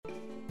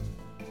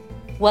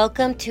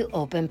Welcome to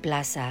Open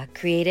Plaza,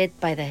 created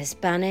by the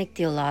Hispanic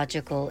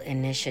Theological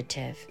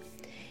Initiative.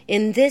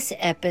 In this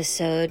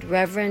episode,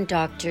 Reverend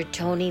Dr.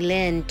 Tony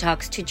Lin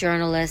talks to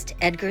journalist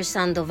Edgar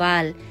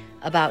Sandoval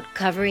about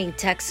covering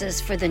Texas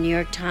for the New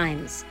York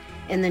Times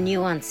and the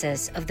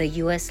nuances of the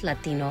U.S.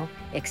 Latino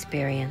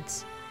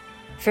experience.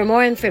 For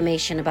more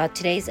information about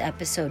today's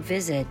episode,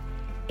 visit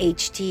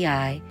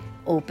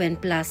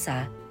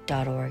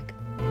htiopenplaza.org.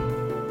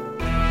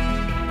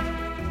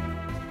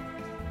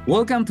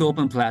 Welcome to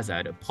Open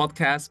Plaza, a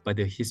podcast by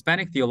the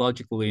Hispanic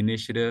Theological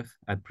Initiative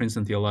at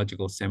Princeton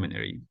Theological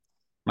Seminary.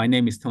 My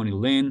name is Tony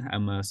Lin.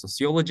 I'm a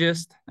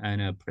sociologist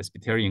and a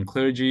Presbyterian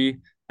clergy,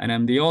 and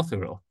I'm the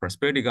author of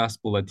Prosperity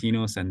Gospel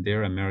Latinos and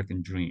Their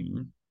American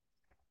Dream.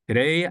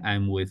 Today,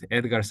 I'm with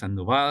Edgar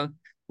Sandoval,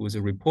 who is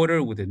a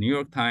reporter with the New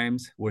York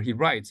Times, where he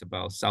writes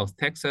about South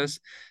Texas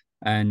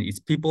and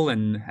its people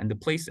and the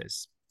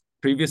places.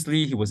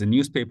 Previously, he was a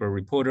newspaper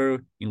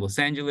reporter in Los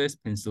Angeles,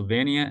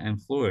 Pennsylvania,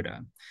 and Florida.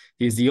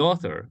 He is the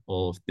author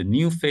of The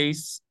New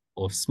Face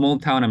of Small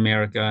Town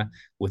America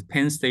with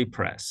Penn State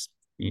Press,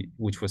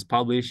 which was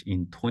published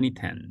in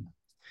 2010.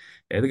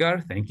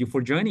 Edgar, thank you for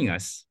joining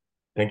us.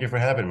 Thank you for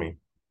having me.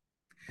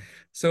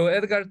 So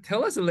Edgar,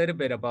 tell us a little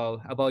bit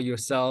about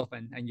yourself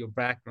and your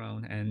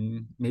background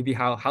and maybe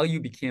how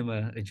you became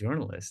a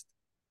journalist.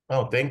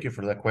 Oh, thank you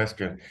for that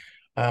question.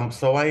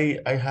 So I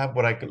have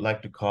what I could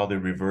like to call the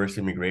reverse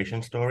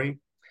immigration story.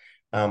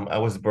 I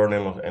was born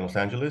in Los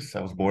Angeles.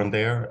 I was born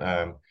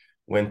there,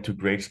 went to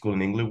grade school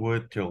in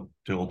Inglewood till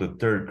the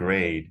third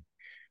grade.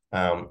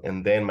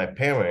 And then my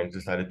parents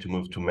decided to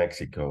move to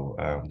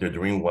Mexico. Their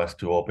dream was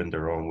to open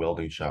their own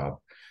welding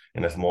shop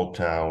in a small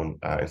town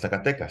in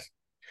Zacatecas.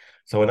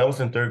 So when I was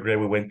in third grade,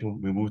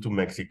 we moved to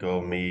Mexico,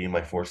 me,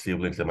 my four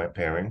siblings, and my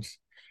parents.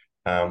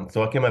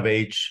 So I came of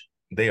age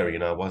there.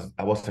 I was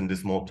in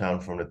this small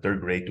town from the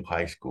third grade to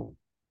high school.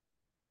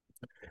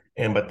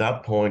 And by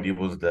that point, it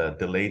was the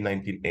late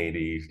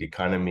 1980s. The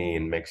economy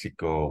in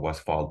Mexico was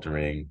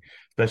faltering,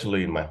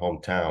 especially in my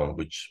hometown,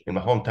 which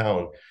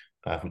Juchipila,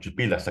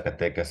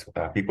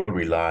 Zacatecas, people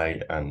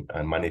rely on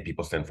money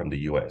people send from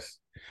the U.S.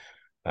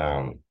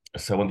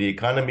 So when the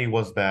economy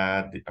was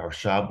bad, our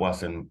shop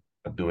wasn't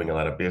doing a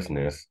lot of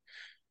business.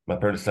 My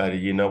parents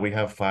decided, we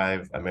have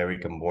 5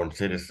 American-born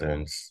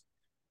citizens.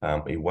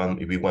 If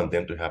we want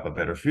them to have a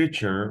better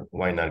future,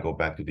 why not go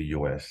back to the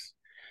U.S.?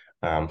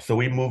 So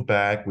we moved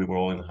back. We were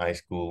all in high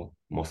school,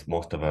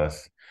 most of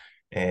us,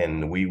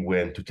 and we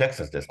went to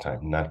Texas this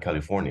time, not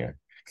California.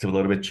 It's a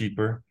little bit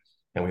cheaper,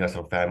 and we had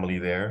some family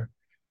there.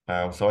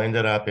 So I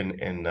ended up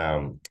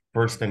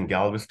first in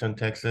Galveston,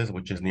 Texas,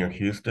 which is near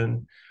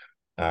Houston.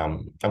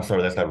 I'm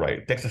sorry, that's not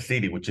right. Texas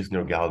City, which is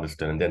near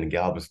Galveston, and then in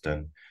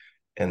Galveston.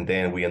 And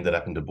then we ended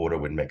up in the border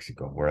with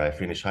Mexico, where I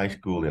finished high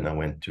school and I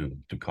went to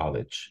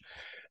college.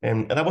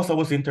 And I was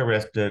always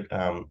interested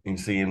in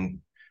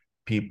seeing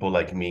people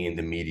like me in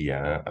the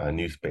media,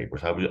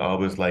 newspapers. I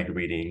always like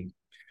reading.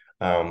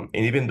 And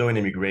even though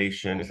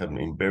immigration is a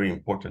very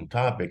important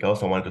topic, I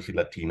also wanted to see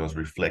Latinos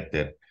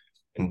reflected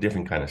in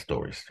different kind of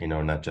stories,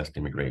 not just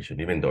immigration,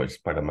 even though it's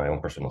part of my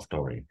own personal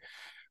story.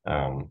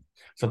 So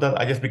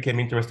that I just became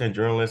interested in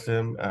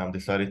journalism,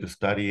 decided to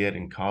study it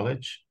in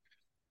college.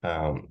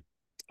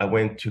 I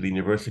went to the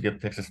University of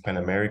Texas Pan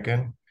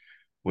American,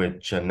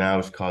 which now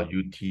is called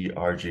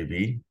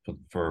UTRGV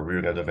for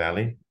Rio Grande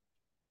Valley.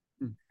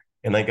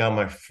 And I got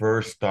my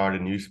first start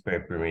in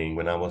newspapering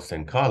when I was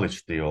in college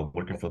still,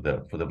 working for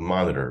the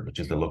Monitor, which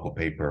is the local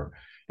paper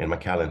in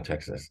McAllen,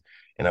 Texas.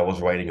 And I was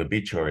writing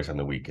obituaries on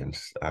the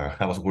weekends.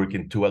 I was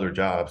working 2 other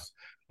jobs.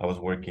 I was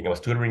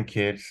tutoring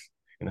kids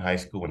in high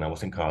school when I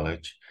was in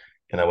college,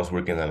 and I was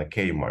working on a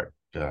Kmart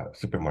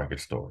supermarket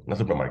store. Not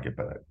supermarket,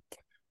 but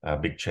a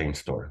big chain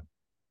store,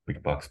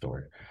 big box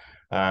store.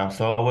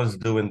 So I was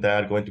doing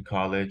that, going to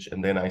college,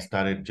 and then I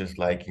started just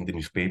liking the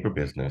newspaper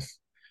business.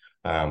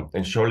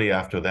 And shortly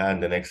after that, in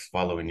the next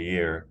following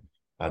year,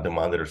 the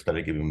Monitor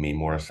started giving me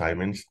more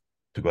assignments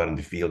to go out in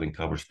the field and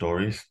cover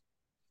stories.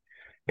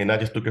 And I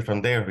just took it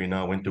from there.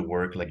 I went to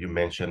work, like you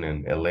mentioned,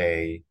 in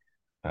LA,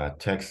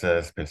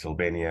 Texas,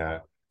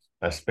 Pennsylvania.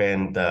 I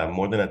spent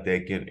more than a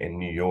decade in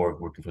New York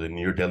working for the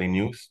New York Daily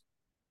News.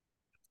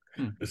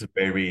 It's a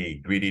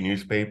very greedy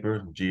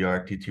newspaper,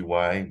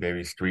 GRTTY,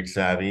 very street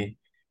savvy.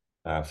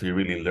 So you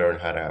really learn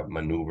how to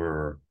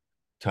maneuver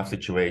tough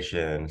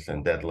situations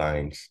and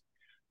deadlines.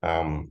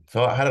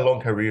 So I had a long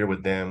career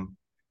with them.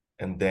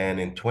 And then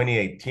in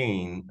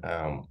 2018,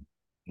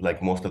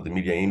 like most of the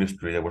media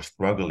industry, they were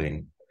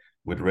struggling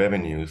with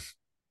revenues,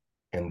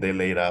 and they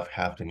laid off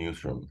half the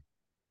newsroom.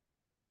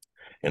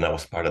 And I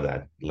was part of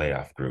that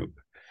layoff group,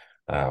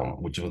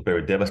 which was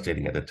very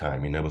devastating at the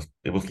time.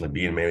 It was like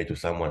being married to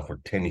someone for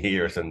 10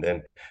 years and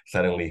then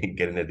suddenly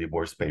getting the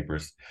divorce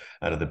papers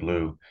out of the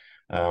blue.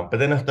 But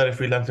then I started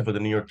freelancing for the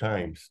New York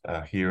Times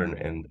here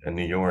in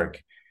New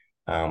York.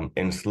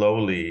 And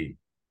slowly,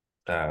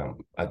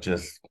 I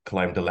just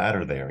climbed the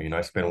ladder there.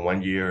 I spent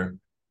 1 year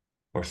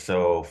or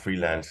so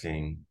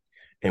freelancing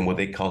and what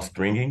they call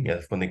stringing.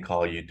 That's when they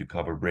call you to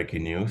cover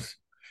breaking news.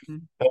 I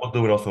was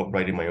doing also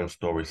writing my own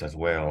stories as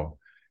well.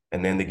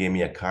 and then they gave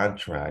me a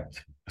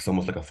contract. It's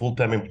almost like a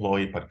full-time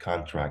employee, but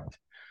contract.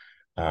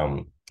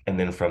 And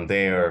then from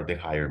there, they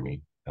hire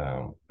me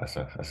as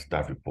a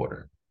staff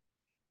reporter.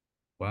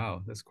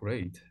 Wow, that's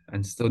great.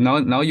 And so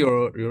now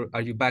you're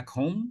are you back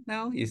home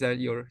now? Is that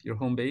your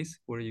home base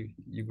where you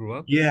grew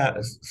up? Yeah,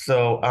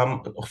 so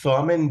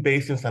I'm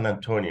based in San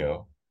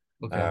Antonio,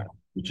 uh, Okay.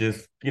 which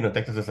is,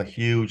 Texas is a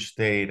huge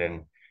state,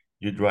 and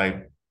you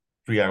drive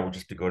 3 hours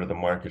just to go to the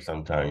market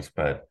sometimes.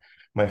 But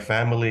my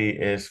family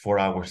is 4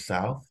 hours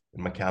south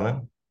in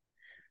McAllen,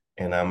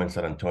 and I'm in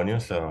San Antonio.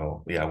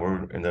 So yeah,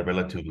 we're in a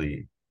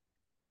relatively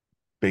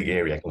big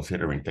area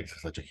considering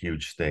Texas such a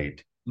huge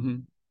state. Mm-hmm.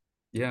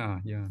 Yeah,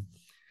 yeah.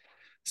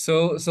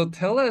 So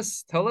tell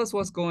us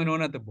what's going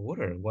on at the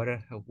border. What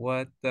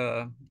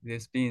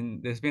there's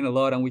been a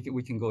lot, and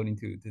we can go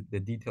into the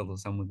details of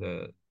some of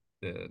the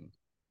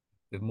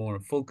the more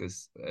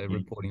focused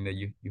reporting that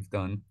you've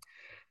done.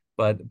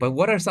 But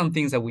what are some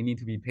things that we need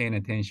to be paying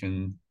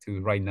attention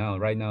to right now?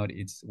 Right now,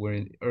 we're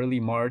in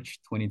early March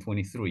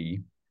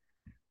 2023.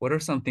 What are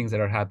some things that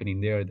are happening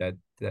there that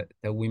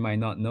we might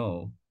not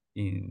know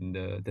in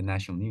the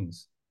national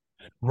news?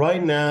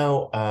 Right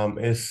now,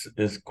 is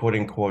quote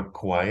unquote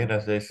quiet,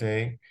 as they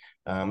say.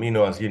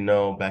 As you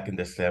know, back in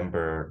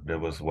December, there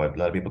was what a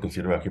lot of people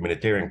consider a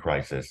humanitarian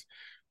crisis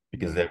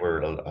because there were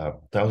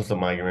thousands of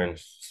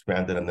migrants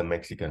stranded on the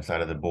Mexican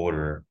side of the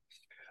border,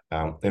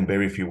 and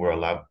very few were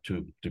allowed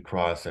to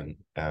cross and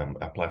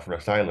apply for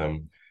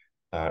asylum.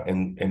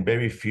 And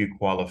very few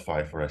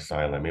qualify for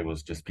asylum. It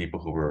was just people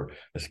who were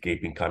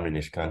escaping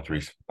communist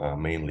countries,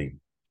 mainly.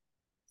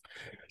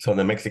 So on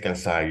the Mexican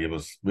side, it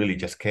was really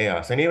just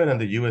chaos. And even on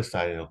the US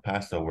side in El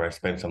Paso, where I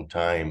spent some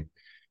time,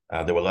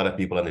 there were a lot of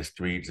people on the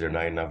streets. There are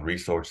not enough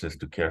resources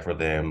to care for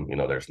them.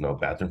 There's no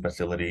bathroom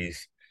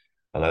facilities.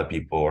 A lot of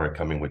people are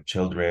coming with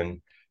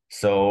children.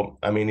 So,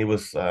 I mean, it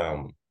was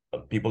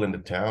people in the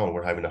town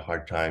were having a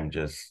hard time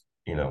just,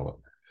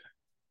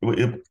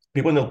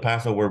 people in El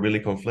Paso were really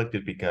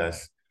conflicted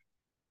because,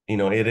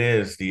 it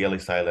is the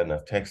Ellis Island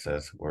of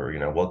Texas,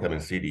 where,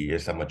 welcoming city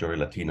is a majority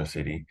Latino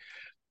city,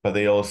 but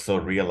they also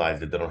realize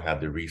that they don't have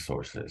the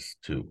resources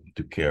to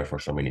care for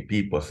so many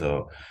people.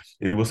 So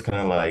it was kind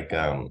of like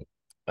uh,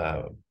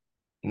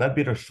 not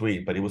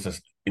bittersweet, but it was an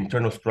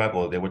internal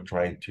struggle they were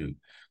trying to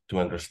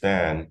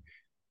understand.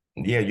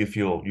 Yeah, you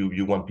feel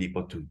you want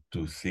people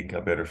to seek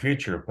a better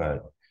future,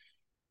 but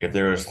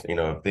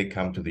if they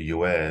come to the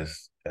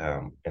U.S.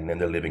 And then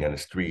they're living on the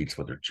streets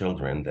with their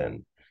children,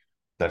 then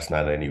that's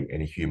not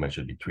any human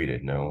should be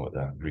treated, no,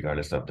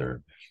 regardless of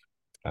their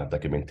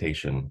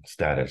documentation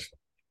status.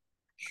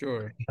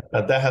 Sure.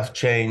 That has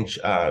changed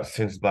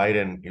since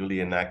Biden really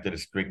enacted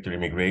stricter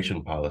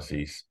immigration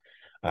policies.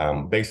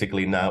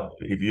 Basically, now,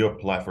 if you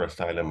apply for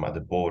asylum at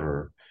the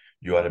border,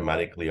 you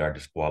automatically are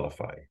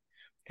disqualified.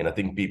 And I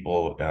think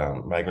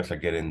migrants are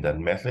getting that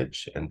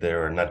message, and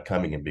they're not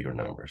coming in bigger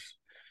numbers.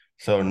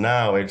 So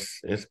now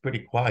it's pretty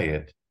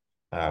quiet.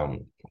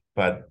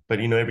 But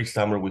every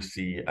summer we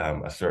see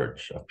a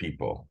surge of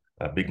people,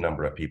 a big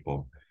number of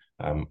people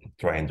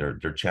trying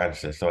their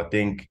chances. So I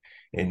think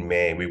in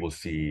May we will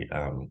see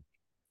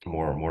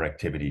more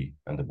activity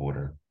on the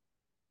border.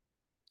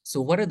 So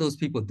what are those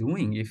people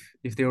doing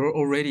if they're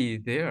already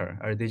there?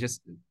 Are they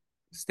just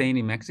staying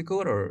in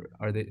Mexico, or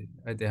are they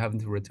having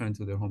to return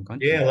to their home Yeah,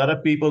 country? a lot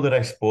of people that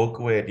I spoke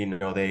with,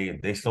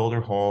 they sold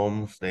their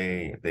homes,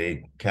 they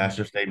Mhm. cashed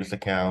their savings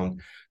account,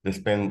 they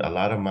spend a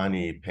lot of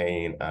money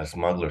paying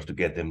smugglers to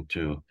get them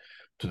to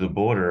the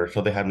border,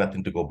 so they have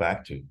nothing to go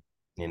back to,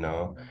 you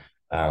know.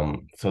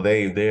 So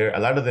they're a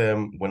lot of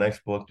them, when I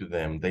spoke to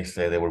them, they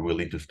say they were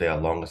willing to stay as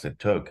long as it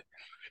took.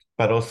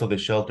 But also the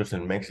shelters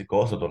in Mexico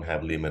also don't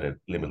have limited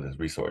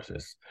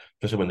resources,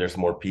 especially when there's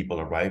more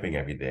people arriving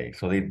every day.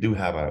 So they do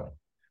have a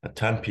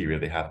time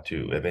period they have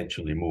to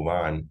eventually move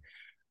on.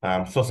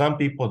 So some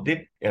people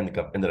did ended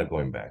up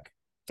going back,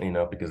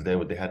 because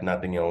they had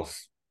nothing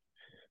else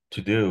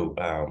to do,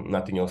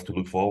 nothing else to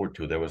look forward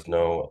to. There was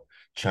no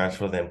chance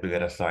for them to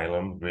get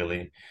asylum,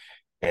 really,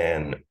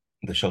 and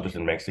the shelters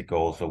in Mexico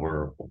also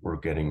were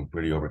getting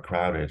pretty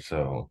overcrowded.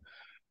 So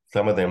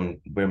some of them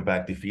went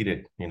back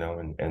defeated,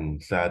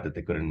 and sad that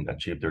they couldn't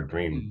achieve their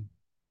dream. Mm.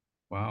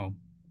 Wow.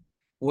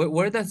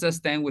 Where does that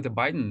stand with the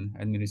Biden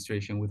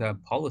administration with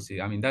that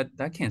policy? I mean,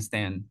 that can't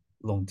stand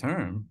long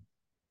term.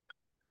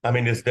 I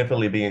mean, it's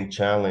definitely being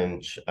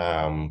challenged,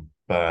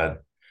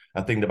 but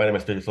I think the Biden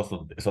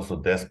administration is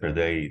also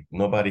desperate.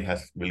 Nobody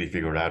has really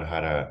figured out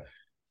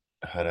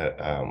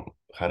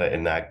how to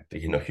enact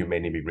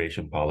humane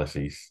immigration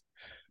policies.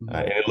 Mhm.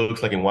 And it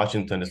looks like in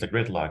Washington it's a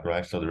gridlock,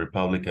 right? So the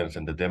Republicans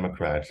and the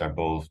Democrats are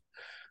both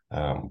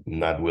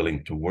not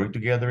willing to work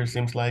together, it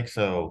seems like.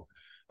 So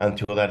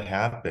until that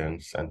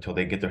happens, until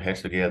they get their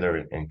heads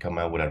together and come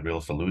out with a real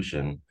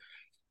solution,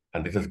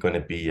 and this is going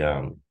to be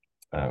um,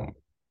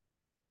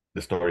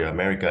 the story of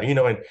America.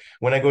 And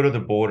when I go to the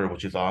border,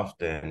 which is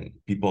often,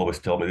 people always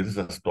tell me this is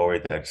a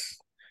story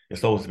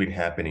it's always been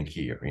happening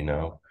here.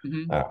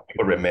 Mhm.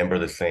 People remember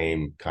the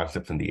same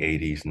concepts in the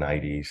 80s,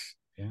 90s.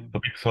 Yeah.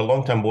 So a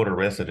long-time border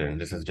resident,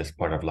 this is just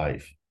part of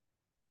life.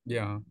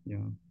 Yeah.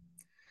 Yeah.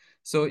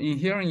 So in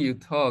hearing you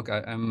talk,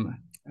 I'm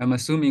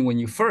assuming when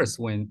you first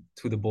went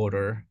to the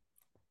border,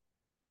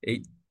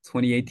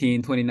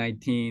 2018,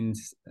 2019,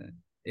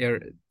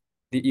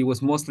 it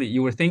was mostly,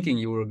 you were thinking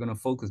you were going to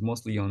focus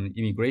mostly on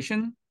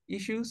immigration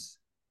issues.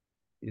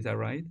 Is that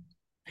right?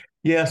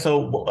 Yeah,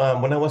 so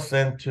when I was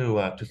sent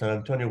to San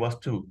Antonio, was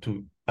to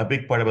a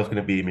big part of it was going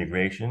to be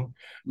immigration,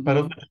 but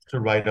also to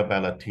write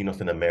about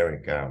Latinos in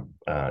America,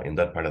 in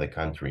that part of the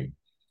country.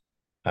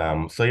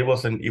 So it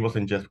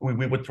wasn't just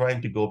we were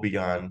trying to go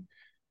beyond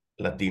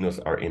Latinos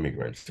are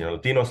immigrants. You know,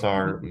 Latinos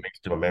are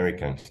Mexican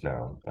Americans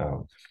now,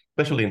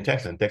 especially in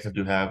Texas. In Texas,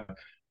 you have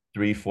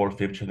three, four,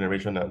 fifth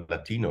generation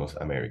Latinos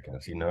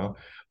Americans, you know,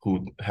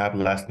 who have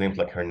last names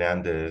like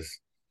Hernandez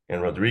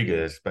and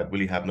Rodriguez, but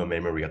really have no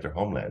memory of their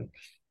homeland.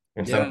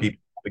 And some Yeah.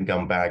 people haven't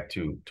come back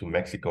to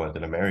Mexico and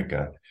Latin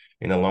America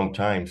in a long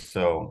time.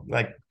 So,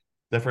 like,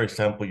 for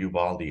example,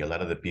 Uvalde, a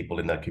lot of the people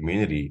in that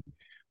community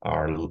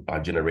are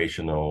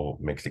generational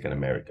Mexican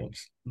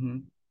Americans.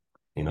 Mhm.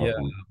 You know, Yeah,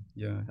 who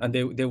yeah. And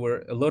they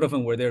were, a lot of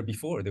them were there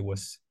before. It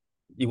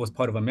was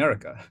part of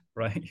America,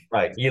 right?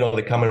 right. You know,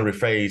 the common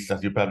rephrase,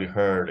 as you probably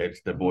heard,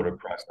 it's the border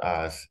crossed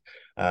us.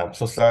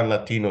 So some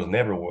Latinos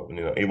never were,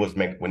 you know, it was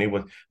when it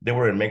was, they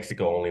were in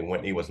Mexico only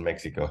when it was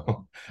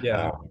Mexico.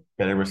 Yeah.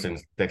 But ever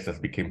since Texas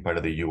became part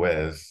of the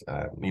US,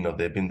 you know,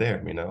 they've been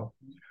there, you know.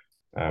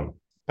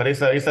 But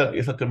it's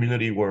a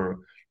community where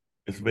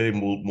it's very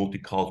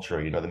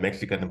multicultural. You know, the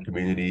Mexican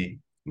community,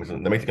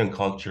 the Mexican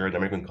culture and the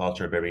American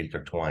culture are very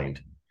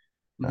intertwined.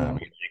 You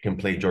can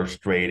play George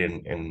Strait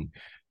in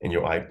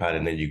your iPad,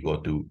 and then you go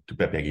to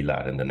Pepe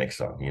Aguilar in the next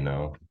song. You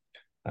know,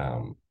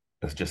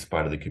 it's just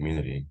part of the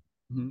community.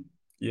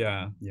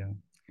 Yeah, yeah.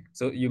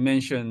 So you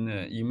mentioned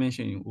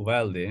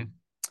Uvalde,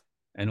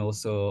 and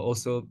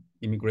also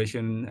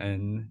immigration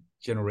and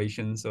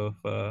generations of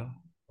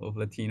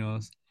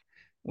Latinos.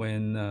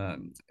 When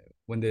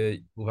when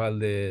the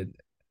Uvalde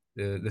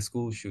the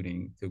school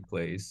shooting took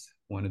place,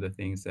 one of the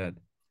things that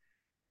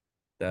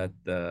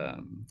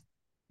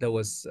that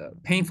was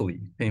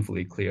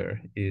painfully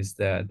clear is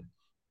that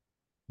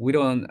we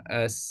don't,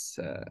 as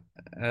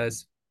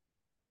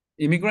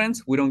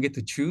immigrants, we don't get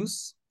to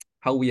choose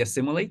how we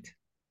assimilate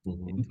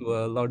into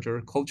a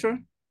larger culture.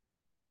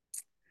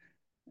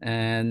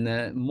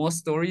 And most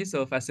stories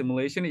of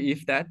assimilation,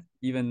 if that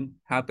even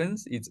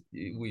happens,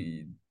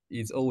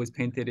 it's always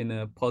painted in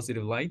a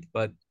positive light.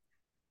 But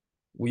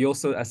we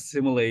also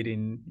assimilate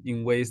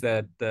in ways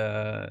that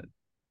that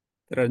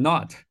are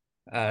not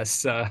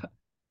as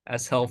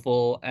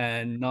helpful,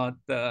 and not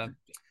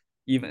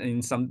even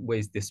in some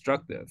ways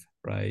destructive,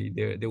 right?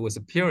 There was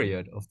a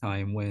period of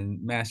time when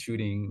mass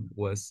shooting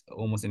was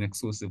almost an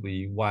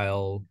exclusively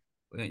white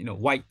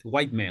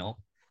male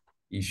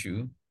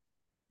issue.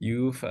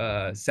 You've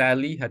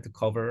sadly had to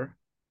cover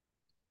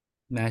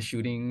mass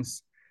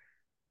shootings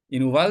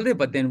in Uvalde,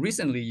 but then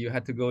recently you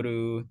had to go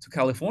to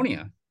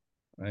California,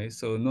 right?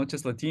 So not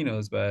just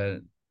Latinos,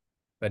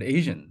 but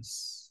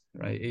Asians,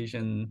 right?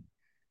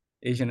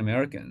 Asian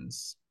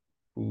Americans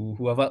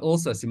who have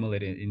also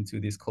assimilated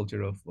into this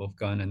culture of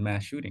gun and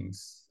mass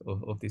shootings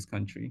of this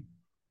country.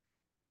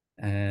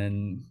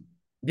 And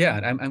yeah,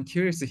 I'm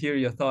curious to hear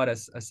your thought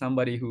as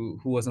somebody who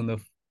was on the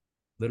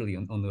literally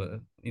on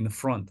the in the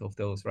front of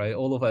those, right?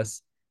 All of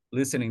us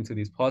listening to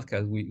this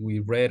podcast, we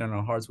read and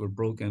our hearts were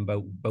broken,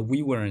 but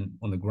we weren't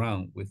on the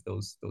ground with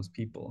those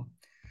people.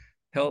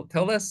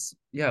 Tell us,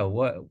 yeah,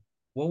 what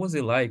was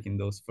it like in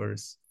those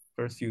first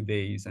few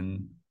days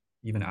and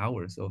even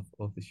hours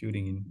of the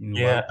shooting in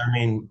Yeah, Uvalde? I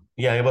mean,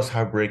 yeah, it was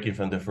heartbreaking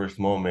from the first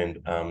moment.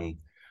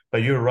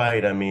 But you're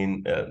right. I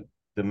mean,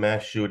 the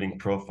mass shooting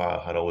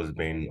profile had always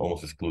been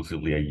almost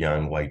exclusively a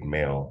young white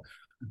male.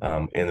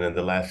 And in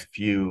the last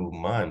few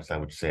months, I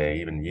would say,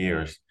 even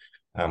years,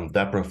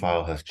 that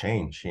profile has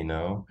changed, you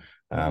know.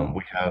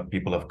 We have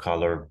people of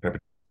color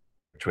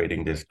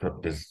perpetrating this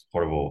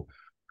horrible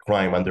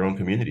crime on their own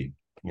community,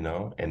 you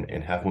know,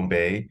 in Half Moon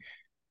Bay,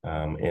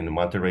 in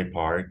Monterey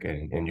Park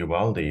and in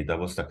Uvalde. That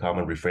was the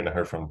common refrain I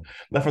heard from,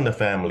 not from the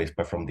families,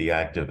 but from the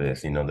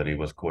activists, you know, that he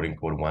was quote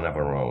unquote one of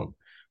our own,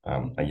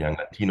 a young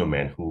Latino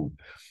man who,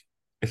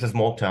 it's a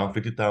small town,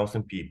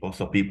 50,000 people.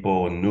 So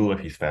people knew of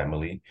his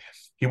family.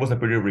 He was a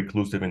pretty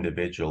reclusive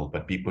individual,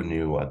 but people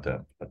knew of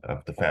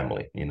the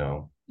family, you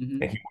know,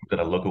 and he worked at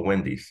a local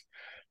Wendy's.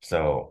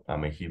 So, I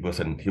mean, he was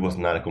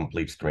not a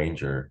complete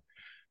stranger.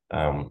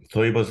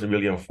 So it was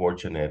really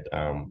unfortunate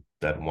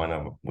that one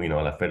of, you know,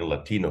 a fellow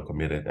Latino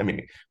committed. I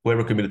mean,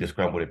 whoever committed this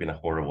crime would have been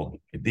a horrible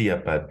idea,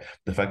 but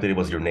the fact that it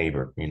was your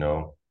neighbor, you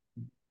know.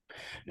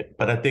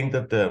 But I think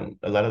that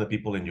a lot of the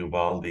people in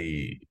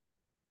Uvalde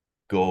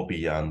go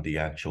beyond the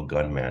actual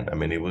gunman. I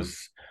mean, it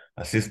was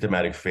a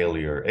systematic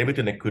failure.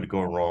 Everything that could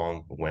go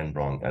wrong went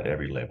wrong at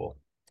every level,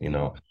 you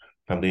know,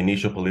 from the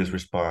initial police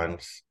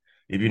response.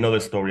 If you know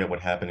the story of what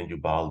happened in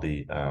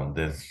Uvalde,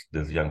 this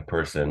young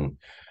person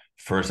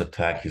first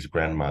attacked his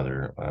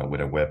grandmother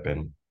with a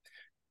weapon,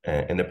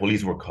 and the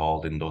police were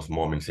called in those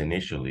moments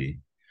initially,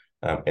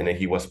 and then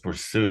he was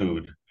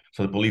pursued.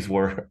 So the police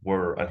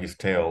were on his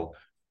tail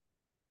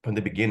from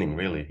the beginning,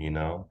 really. You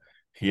know,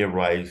 he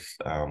arrives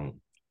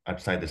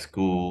outside the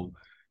school,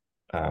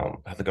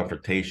 has a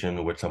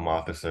confrontation with some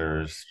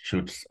officers,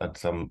 shoots at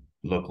some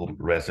local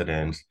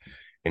residents,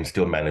 and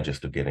still manages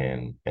to get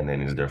in, and then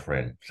is there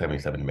for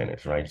 77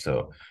 minutes, right?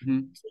 So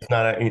Mm-hmm. it's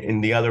not in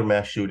the other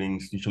mass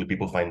shootings. Usually,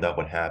 people find out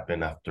what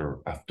happened after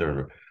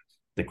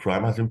the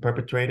crime has been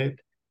perpetrated.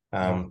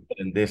 Yeah. But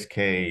in this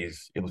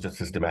case, it was just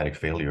systematic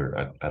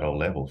failure at all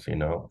levels, you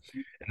know.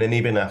 And then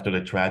even after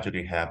the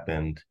tragedy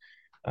happened,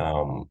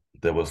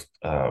 there was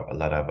a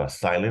lot of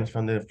silence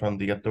from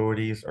the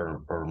authorities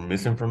or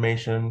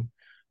misinformation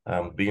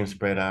being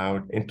spread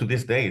out. And to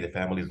this day, the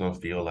families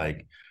don't feel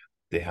like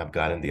they have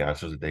gotten the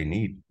answers that they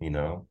need, you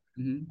know.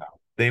 Mm-hmm.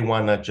 They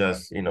want not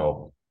just,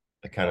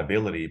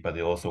 accountability, but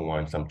they also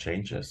want some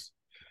changes.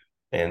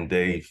 And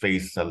they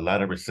face a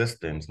lot of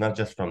resistance, not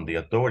just from the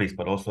authorities,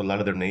 but also a lot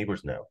of their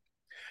neighbors now.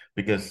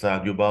 Because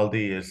Uvalde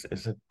is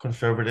a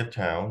conservative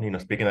town. You know,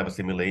 speaking of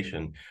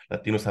assimilation,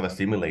 Latinos have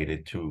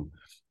assimilated to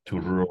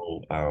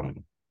rural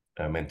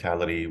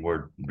mentality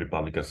where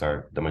Republicans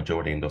are the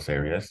majority in those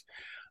areas.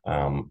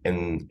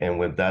 And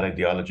with that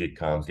ideology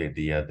comes the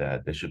idea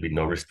that there should be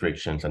no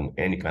restrictions on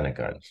any kind of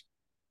guns,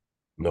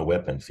 no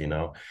weapons, you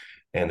know.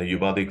 And the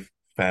Uvalde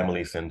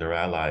families and their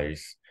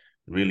allies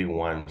really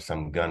want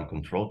some gun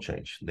control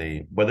change.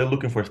 What they're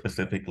looking for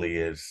specifically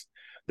is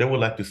they would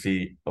like to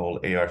see all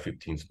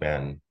AR-15s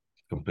banned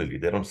completely.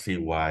 They don't see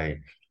why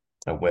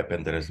a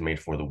weapon that is made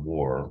for the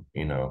war,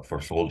 you know,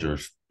 for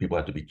soldiers, people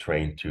have to be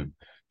trained to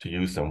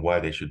use them, why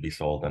they should be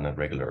sold in a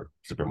regular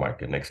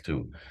supermarket next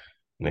to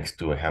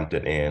a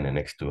Hampton Inn and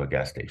next to a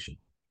gas station,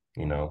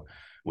 you know,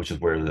 which is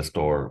where the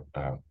store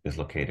is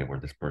located, where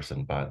this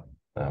person bought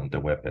the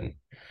weapon.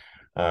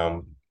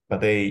 Um, but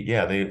they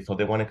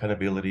want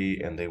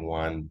accountability and they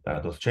want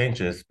those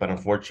changes, but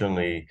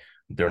unfortunately,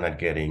 they're not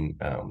getting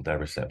that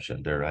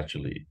reception. They're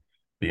actually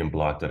being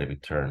blocked at every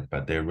turn.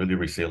 But they're really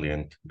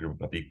resilient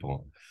group of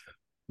people,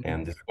 Mm-hmm.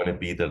 and this is going to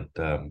be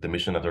the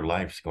mission of their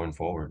lives going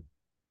forward.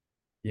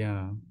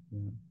 Yeah.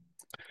 Yeah.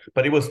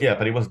 But it was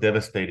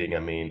devastating. I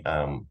mean,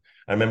 I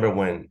remember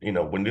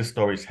when these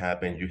stories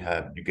happen, you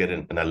get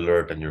an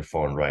alert on your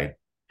phone, right?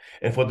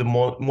 And for the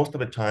most of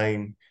the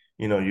time,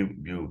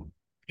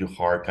 your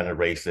heart kind of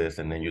races,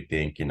 and then you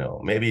think,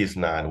 maybe it's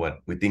not what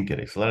we think it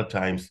is. A lot of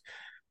times,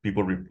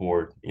 people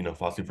report,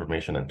 false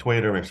information on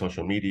Twitter and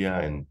social media,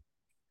 and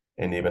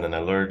even on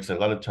alerts. A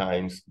lot of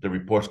times, the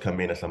reports come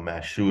in as a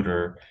mass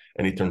shooter,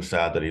 and it turns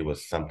out that it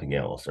was something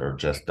else or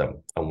just a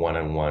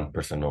one-on-one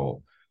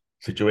personal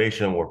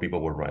situation where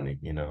people were running.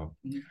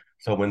 Mm-hmm.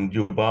 So when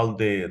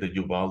the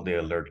Uvalde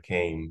alert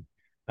came,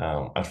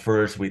 at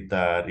first we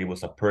thought it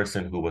was a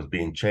person who was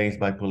being chased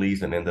by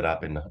police and ended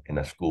up in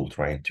a school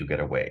trying to get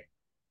away.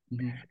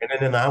 Mm-hmm. And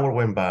then an hour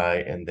went by,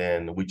 and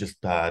then we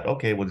just thought,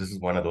 okay, well, this is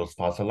one of those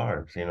false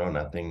alarms,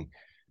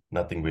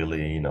 nothing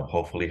really,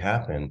 hopefully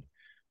happened.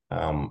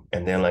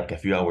 And then like a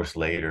few hours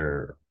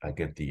later, I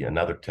get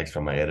another text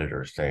from my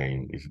editor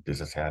saying, this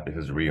has happened,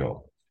 this is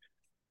real.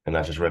 And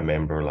I just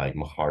remember like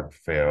my heart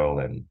fell,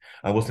 and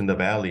I was in the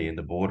valley in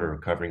the border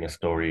covering a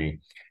story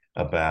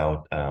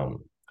about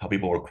how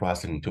people were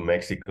crossing to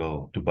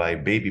Mexico to buy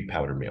baby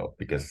powder milk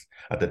because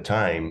at the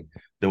time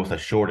there was a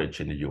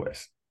shortage in the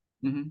U.S.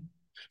 Mm-hmm.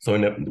 So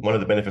one of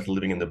the benefits of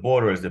living in the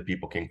border is that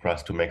people can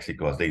cross to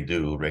Mexico as they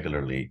do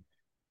regularly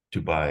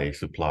to buy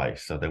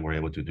supplies. So they were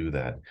able to do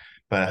that.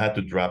 But I had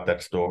to drop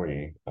that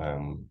story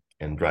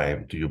and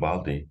drive to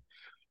Uvalde.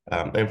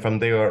 And from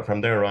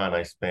there on,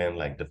 I spent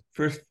like the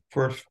first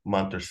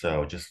month or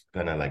so just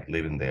kind of like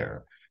living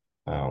there.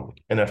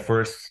 And at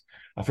first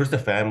the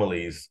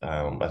families,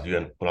 as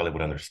you probably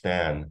would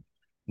understand,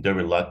 they're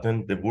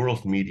reluctant. The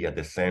world's media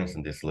descends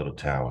in this little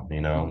town,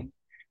 Mm-hmm.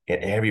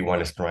 and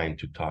everyone is trying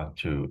to talk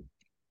to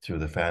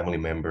the family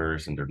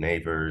members and their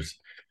neighbors.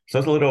 So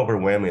it's a little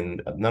overwhelming.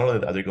 Not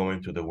only are they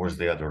going through the worst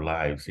day of their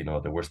lives,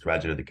 the worst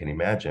tragedy they can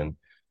imagine,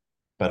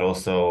 but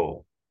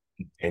also,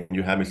 and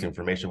you have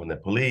misinformation from the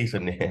police,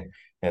 and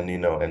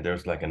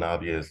there's like an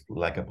obvious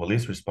lack of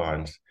police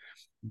response.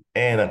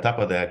 And on top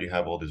of that, you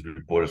have all these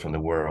reporters from the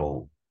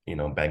world,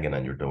 banging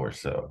on your door.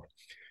 So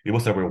it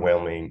was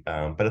overwhelming.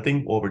 But I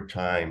think over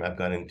time, I've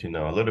gotten to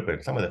know a little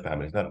bit some of the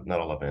families, not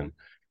all of them.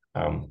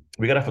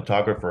 We got a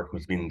photographer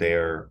who's been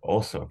there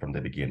also from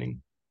the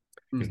beginning.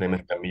 His name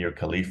is Amir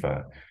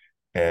Khalifa,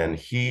 and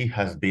he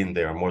has been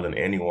there more than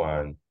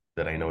anyone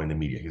that I know in the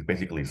media.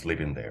 He's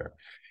living there,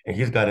 and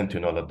he's gotten to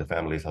know the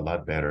families a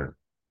lot better.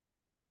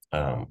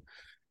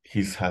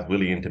 He's had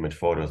really intimate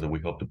photos that we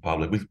hope to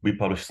publish. We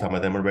published some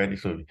of them already.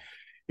 So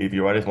if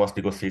your artist wants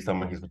to go see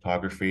some of his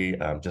photography,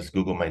 just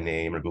Google my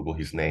name or Google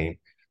his name,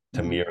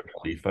 Tamir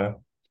Khalifa,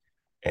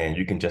 and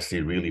you can just see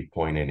really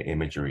poignant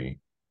imagery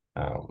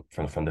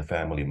from the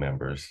family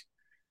members.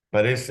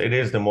 But it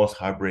is the most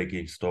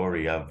heartbreaking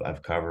story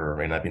I've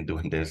covered, and I've been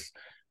doing this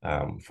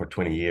for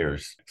 20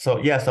 years. So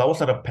yes, I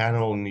was at a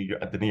panel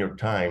at the New York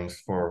Times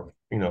for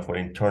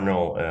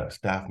internal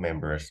staff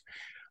members,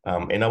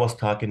 and I was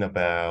talking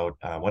about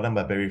one of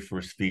my very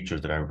first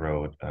features that I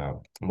wrote,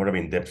 more of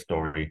an in-depth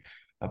story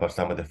about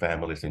some of the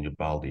families in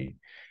Uvalde,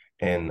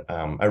 and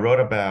I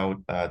wrote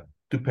about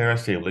two pair of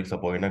siblings, a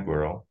boy and a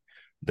girl.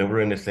 They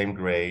were in the same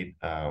grade,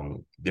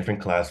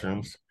 different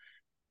classrooms,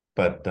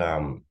 but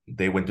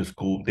they went to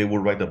school. They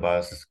would ride the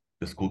bus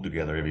to school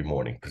together every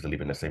morning because they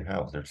live in the same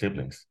house. They're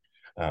siblings.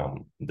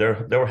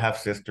 They were half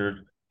sister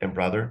and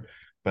brother,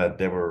 but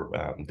they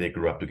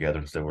grew up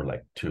together. So they were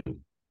like two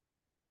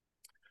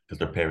because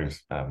their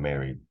parents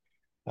married.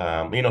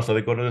 So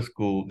they go to the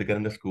school. They get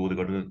into school. They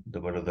go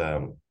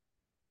to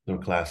their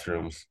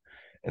classrooms,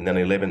 and then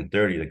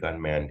 11:30, the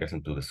gunman gets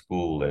into the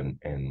school,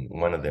 and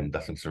one of them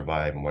doesn't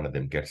survive, and one of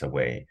them gets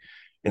away.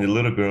 And the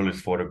little girl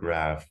is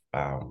photographed.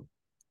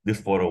 This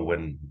photo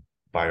went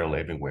viral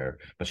everywhere,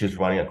 but she's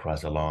running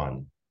across the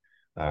lawn,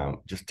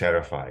 just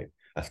terrified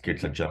as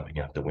kids are jumping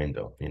out the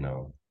window,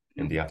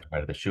 in the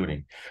aftermath of the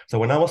shooting. So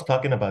when I was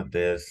talking about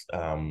this,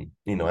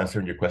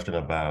 answering your question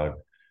about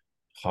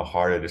how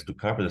hard it is to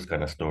cover this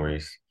kind of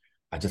stories,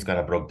 I just kind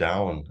of broke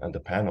down on the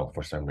panel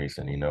for some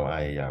reason.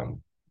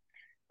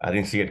 I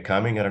didn't see it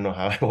coming. I don't know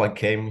how what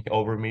came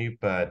over me,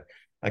 but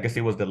I guess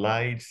it was the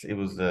lights. It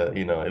was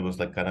it was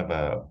like kind of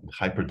a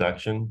high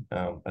production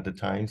at the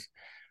times,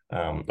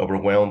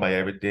 overwhelmed by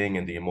everything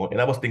and the emotion.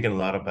 And I was thinking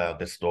a lot about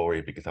this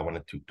story because I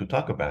wanted to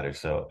talk about it.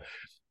 So,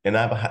 and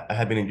I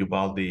have been in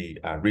Uvalde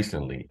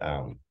recently.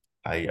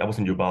 I was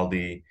in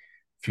Uvalde.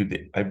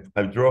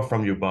 I drove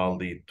from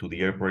Uvalde to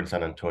the airport in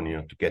San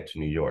Antonio to get to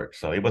New York,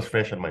 so it was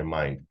fresh on my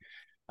mind.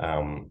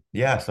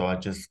 So I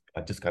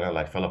just kind of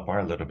like fell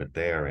apart a little bit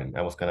there, and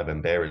I was kind of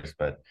embarrassed,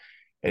 but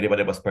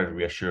anybody was part of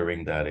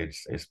reassuring that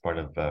it's part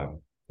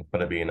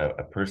of being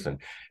a person.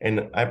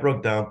 And I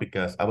broke down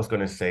because I was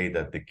going to say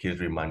that the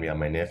kids remind me of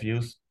my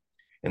nephews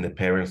and the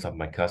parents of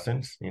my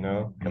cousins,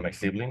 and my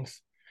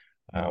siblings.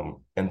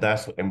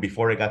 And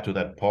before I got to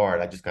that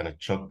part, I just kind of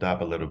choked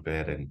up a little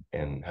bit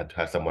and had to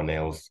have someone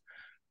else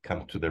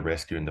come to the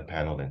rescue in the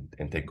panel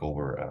and take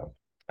over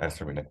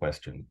answering the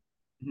question.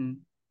 Mm-hmm.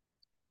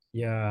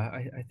 Yeah,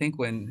 I think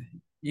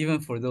even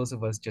for those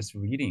of us just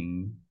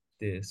reading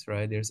this,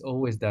 right, there's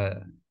always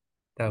that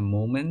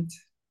moment,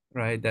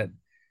 right, that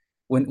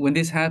when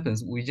this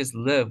happens, we just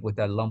live with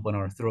that lump on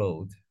our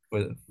throat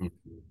for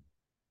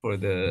for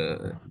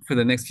the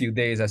next few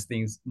days as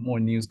more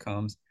news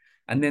comes,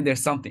 and then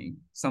there's something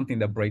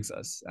that breaks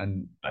us,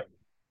 and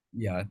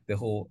yeah,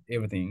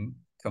 everything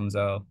comes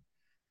out.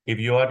 If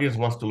your audience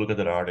wants to look at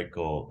that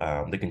article,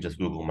 they can just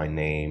Google my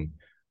name,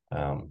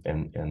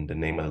 and the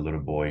name of the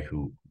little boy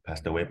who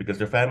passed away, because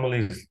their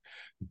families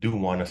do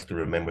want us to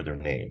remember their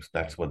names.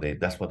 That's what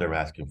they're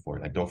asking for.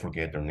 Like, don't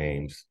forget their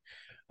names.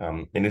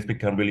 And it's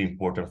become really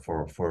important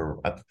for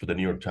the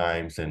New York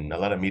Times and a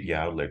lot of media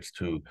outlets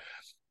for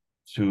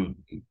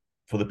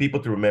the people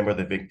to remember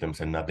the victims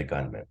and not the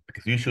gunman,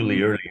 because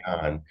usually early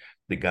on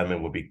the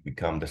gunman will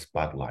become the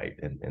spotlight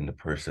and the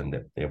person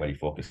that everybody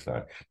focused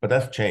on. But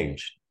that's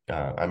changed.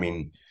 I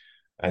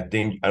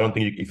don't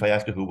think if I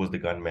ask you who was the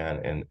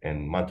gunman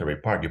in Monterey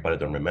Park, you probably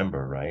don't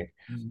remember, right?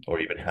 Or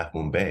even Half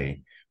Moon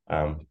Bay.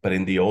 But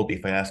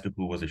if I ask you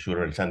who was the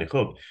shooter in Sandy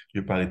Hook,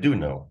 you probably do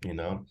know,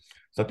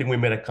 So I think we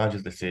made a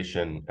conscious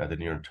decision at the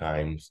New York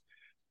Times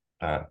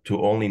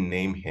to only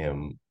name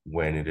him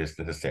when it is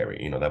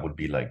necessary. That would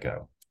be like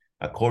a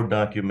court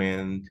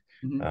document.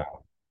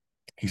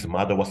 His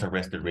mother was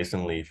arrested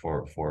recently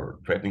for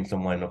threatening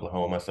someone in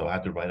Oklahoma, so I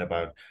had to write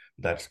about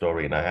that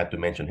story, and I had to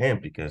mention him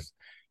because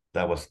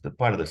that was the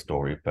part of the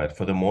story. But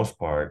for the most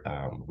part,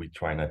 we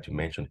try not to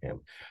mention him.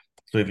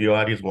 So if your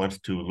audience wants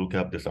to look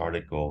up this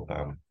article,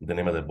 the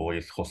name of the boy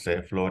is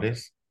Jose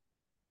Flores.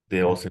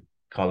 They also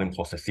call him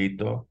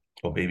Josecito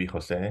or Baby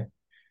Jose,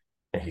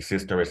 and his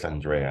sister is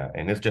Andrea.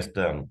 And it's just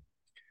a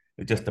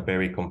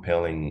very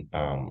compelling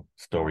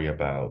story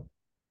about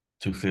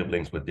two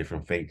siblings with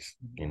different fates,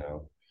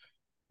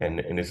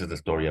 And this is the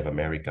story of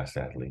America,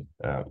 sadly.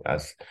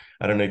 As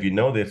I don't know if you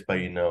know this, but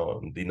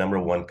the number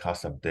one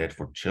cause of death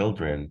for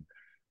children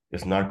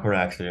is not car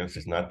accidents,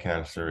 it's not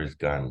cancer, it's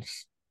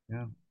guns.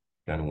 Yeah.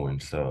 Gun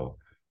wounds. So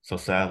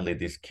sadly,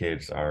 these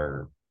kids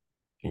are,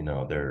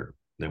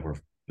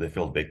 they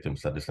feel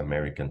victims of this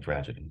American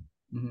tragedy.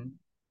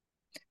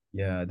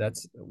 Yeah,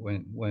 that's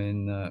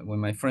when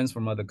my friends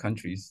from other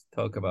countries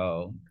talk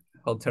about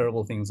how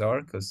terrible things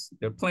are, because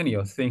there are plenty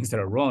of things that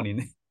are wrong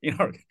in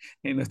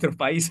nuestros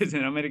países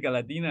in America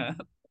Latina.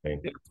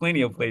 Right. There are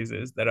plenty of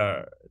places that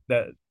are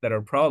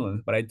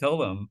problems, but I tell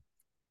them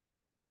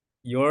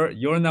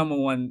your number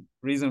one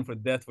reason for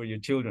death for your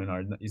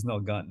children is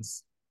not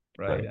guns,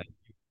 right?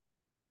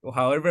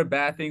 However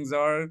bad things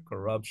are,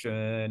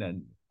 corruption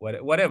and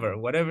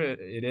whatever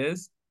it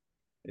is,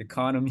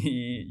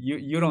 economy,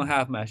 you don't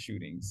have mass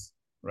shootings,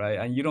 right?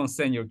 And you don't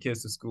send your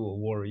kids to school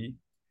worry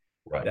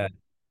that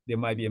there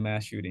might be a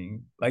mass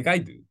shooting like I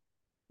do.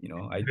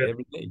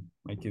 Every day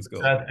my kids go.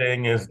 The sad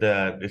thing is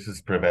that this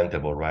is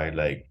preventable, right?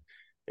 Like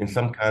in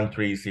some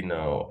countries,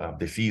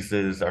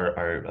 diseases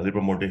are a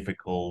little more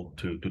difficult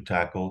to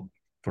tackle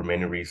for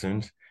many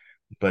reasons.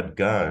 But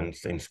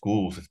guns in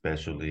schools,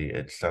 especially,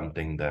 it's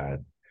something that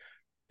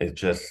it's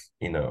just,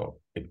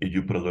 if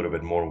you put a little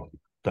bit more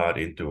thought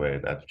into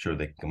it, I'm sure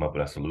they can come up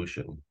with a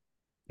solution.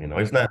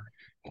 It's not,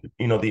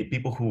 the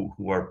people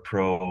who are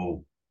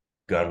pro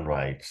gun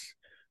rights,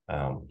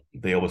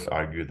 they always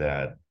argue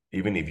that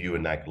even if you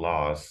enact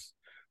laws,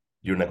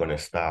 you're not going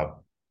to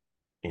stop,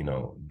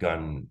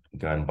 gun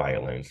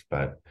violence.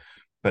 But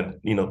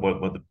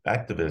what the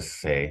activists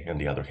say, on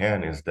the other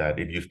hand, is that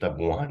if you step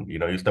one,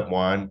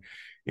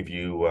 if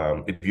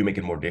you make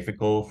it more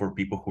difficult for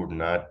people who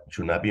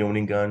should not be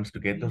owning guns to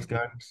get those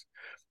guns,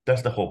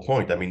 that's the whole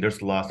point. I mean,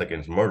 there's laws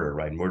against murder,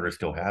 right? Murder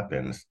still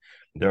happens.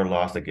 There are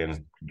laws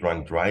against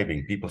drunk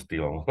driving. People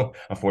still,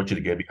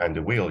 unfortunately, get behind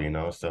the wheel.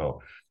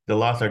 So the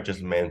laws are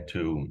just meant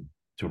to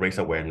raise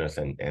awareness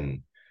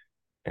and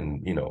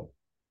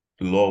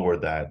lower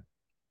that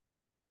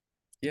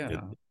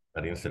Yeah.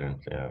 that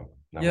incident. Yeah.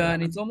 Yeah,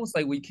 and it's almost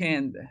like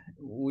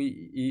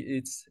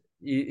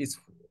it's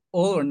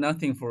all or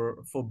nothing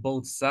for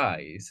both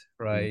sides,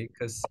 right?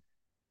 Because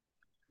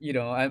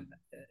I'm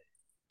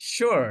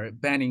sure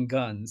banning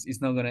guns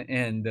is not going to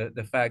end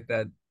the fact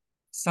that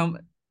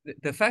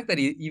the fact that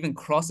it even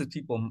crosses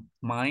people's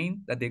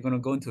mind that they're going to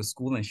go into a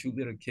school and shoot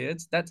little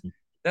kids. That's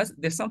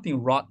there's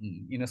something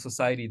rotten in a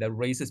society that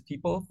raises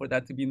people for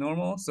that to be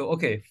normal. So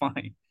okay,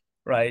 fine,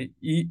 right?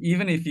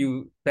 Even if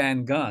you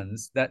ban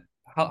guns, that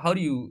how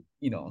do you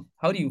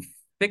how do you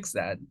fix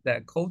that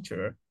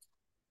culture?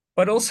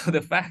 But also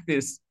the fact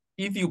is,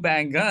 if you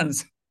ban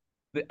guns,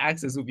 the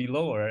access will be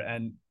lower,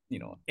 and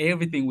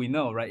everything we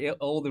know, right?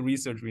 All the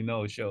research we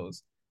know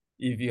shows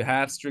if you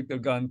have stricter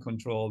gun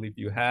control, if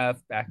you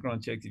have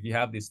background checks, if you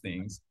have these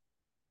things,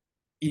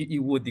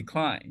 it would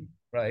decline,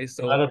 right?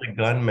 A lot So of the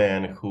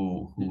gunmen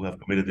who have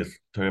committed these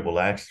terrible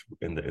acts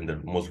in the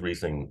most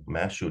recent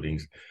mass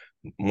shootings,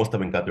 most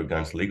of them got their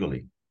guns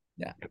legally.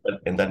 yeah.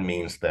 And that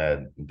means that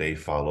they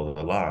follow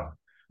the law.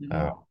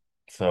 Mm-hmm.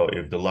 So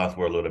if the laws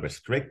were a little bit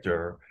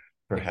stricter,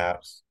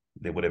 perhaps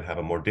they would have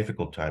a more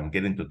difficult time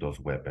getting to those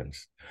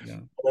weapons. Yeah.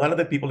 A lot of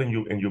the people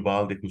in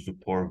Uvalde who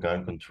support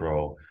gun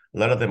control, a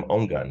lot of them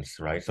own guns,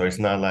 right? So it's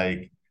not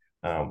like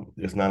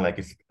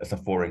it's a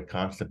foreign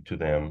concept to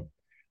them.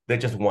 They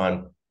just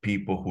want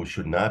people who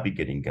should not be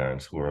getting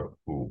guns,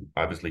 who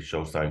obviously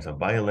show signs of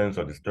violence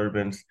or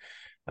disturbance,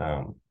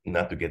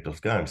 not to get those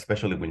guns,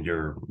 especially when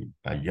you're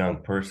a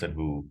young person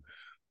who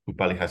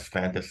probably has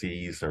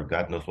fantasies or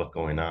God knows what's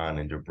going on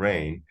in their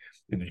brain.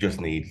 You just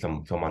need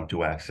someone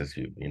to access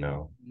you.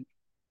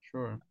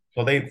 Sure.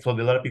 So a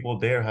lot of people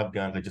there have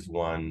guns. They just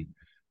want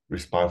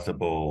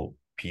responsible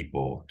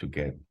people to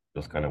get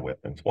those kind of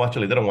weapons. Well,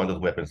 actually, they don't want those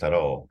weapons at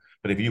all.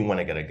 But if you want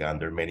to get a gun,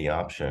 there are many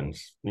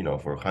options,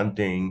 for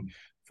hunting,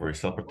 for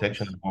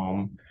self-protection at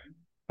home.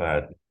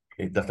 But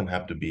it doesn't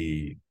have to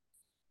be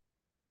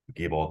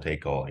give all,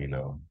 take all.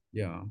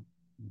 Yeah.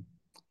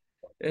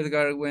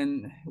 Edgar,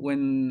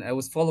 when I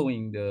was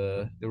following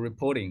the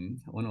reporting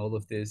on all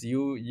of this,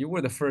 you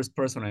were the first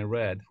person I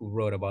read who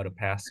wrote about a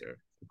pastor,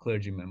 a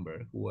clergy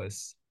member who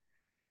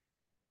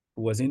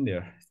was in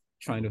there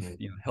trying to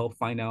help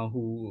find out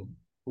who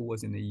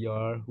was in the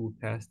ER, who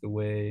passed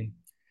away.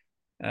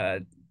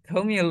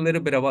 Tell me a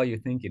little bit about your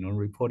thinking on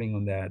reporting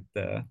on that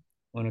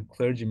on a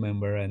clergy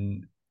member,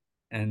 and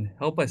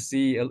help us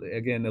see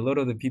again, a lot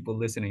of the people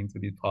listening to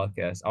the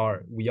podcast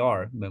we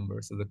are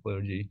members of the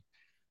clergy.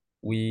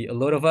 A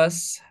lot of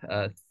us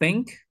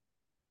think,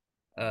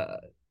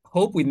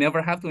 hope we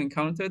never have to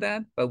encounter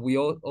that, but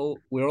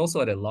we're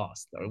also at a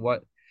loss. Or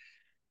what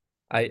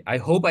I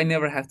hope I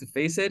never have to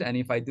face it, and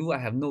if I do, I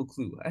have no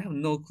clue. I have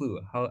no clue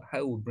how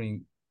it will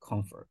bring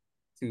comfort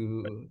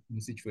to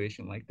a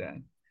situation like that.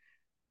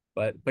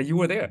 But you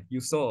were there.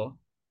 You saw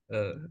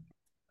a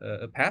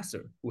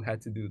pastor who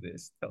had to do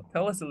this.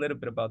 Tell us a little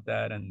bit about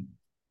that, and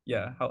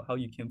how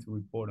you came to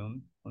report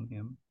on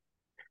him.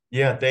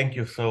 Yeah, thank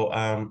you. So,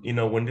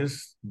 when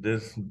this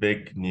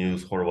big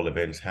news, horrible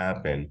events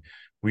happen,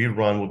 we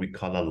run what we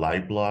call a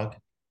live blog.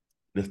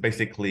 It's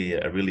basically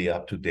a really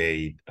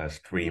up-to-date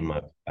stream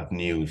of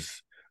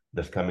news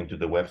that's coming to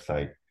the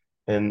website.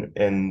 And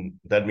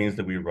that means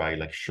that we write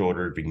like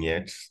shorter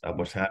vignettes of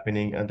what's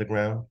happening on the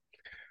ground.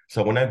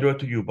 So when I drove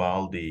to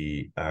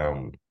Uvalde,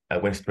 I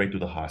went straight to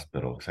the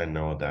hospital because I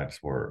know that's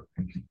where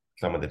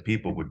some of the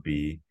people would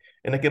be.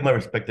 And I get my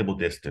respectable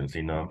distance,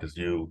 because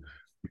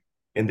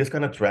in this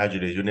kind of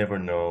tragedy, you never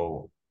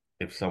know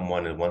if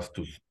someone wants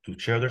to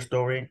share their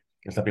story.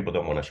 And some people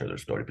don't want to share their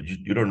story, but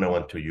you don't know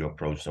until you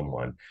approach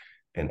someone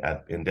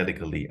and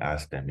delicately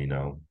ask them.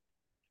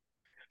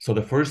 So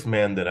the first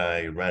man that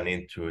I ran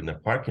into in the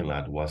parking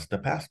lot was the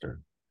pastor.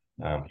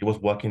 He was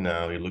walking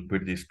out. He looked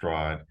pretty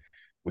distraught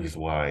with his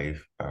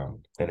wife.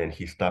 And then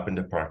he stopped in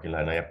the parking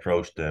lot, and I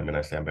approached him and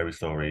I said, "I'm very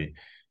sorry,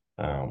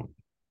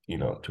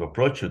 to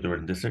approach you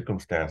during these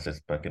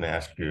circumstances, but can I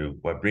ask you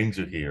what brings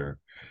you here?"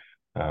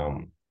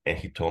 And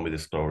he told me the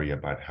story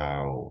about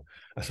how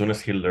as soon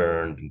as he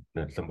learned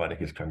that somebody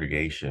in his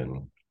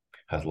congregation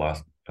has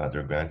lost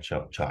their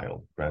grandson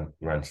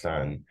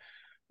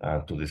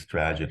to this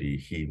tragedy,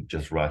 he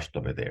just rushed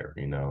over there,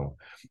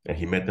 and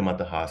he met them at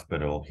the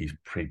hospital. He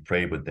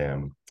prayed with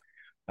them.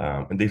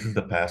 And this is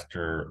the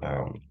pastor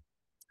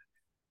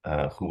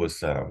who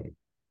was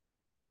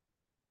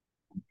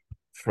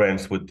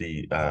friends with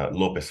the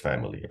Lopez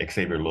family.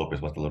 Xavier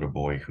Lopez was the little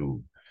boy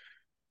who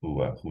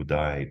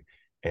died.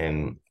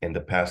 and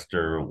the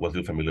pastor was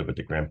really familiar with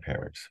the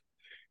grandparents.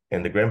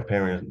 And the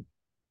grandparent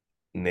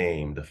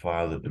name,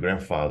 the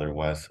grandfather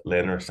was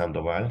Leonard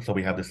Sandoval. So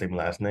we have the same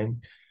last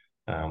name.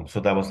 So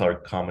that was our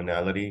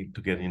commonality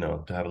to get,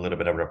 to have a little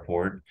bit of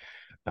rapport.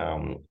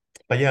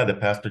 But yeah, the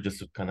pastor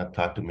just kind of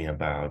talked to me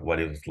about what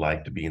it was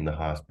like to be in the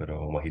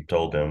hospital and what he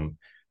told them,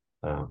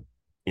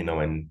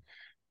 and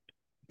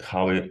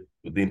how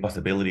the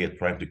impossibility of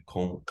trying to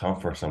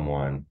comfort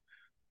someone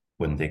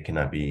when they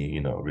cannot be,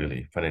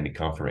 really find any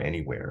comfort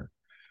anywhere.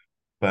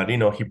 But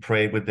he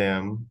prayed with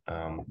them,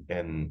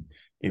 and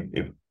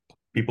if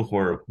people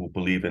who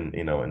believe in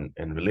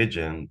in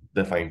religion,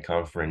 they find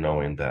comfort in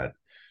knowing that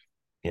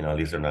at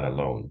least they're not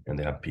alone and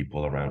they have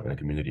people around in the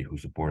community who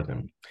support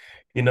them.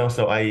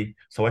 So I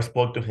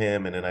spoke to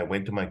him, and then I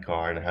went to my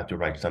car and I had to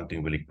write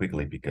something really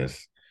quickly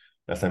because,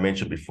 as I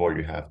mentioned before,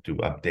 you have to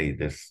update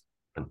this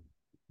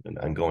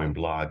ongoing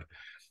blog.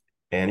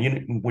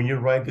 And when you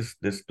write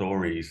these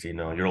stories,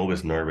 you're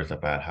always nervous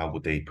about how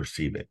would they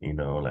perceive it.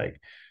 Like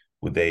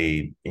would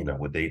they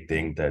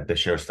think that they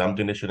share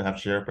something they shouldn't have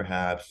shared,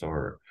 perhaps,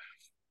 or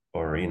I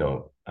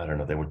don't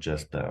know, they were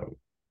just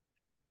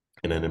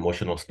in an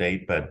emotional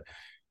state. But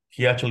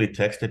he actually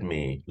texted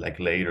me like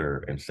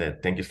later and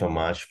said, "Thank you so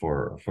much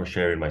for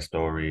sharing my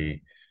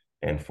story,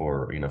 and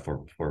for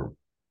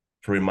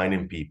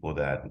reminding people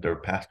that there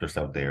are pastors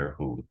out there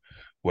who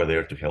are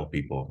there to help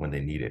people when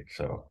they need it."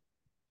 So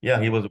yeah,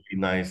 he was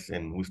really nice,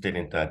 and we stayed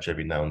in touch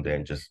every now and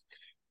then. Just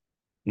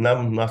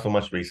not so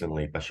much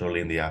recently, but surely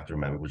in the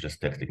aftermath, we were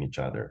just texting each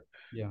other.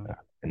 Yeah.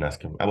 And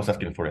asking, I was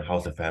asking for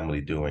how's the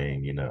family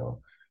doing,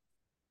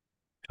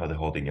 how they're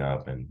holding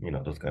up, and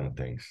those kind of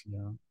things.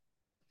 Yeah.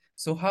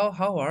 So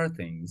how are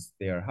things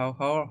there? How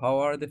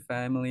are the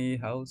family?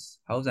 How's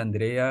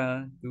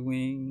Andrea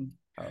doing?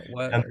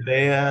 What?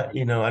 Andrea,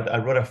 I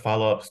wrote a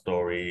follow-up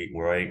story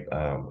where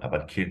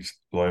about kids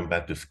going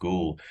back to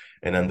school,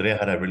 and Andrea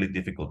had a really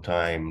difficult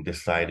time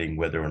deciding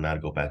whether or not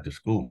to go back to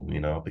school,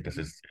 because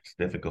it's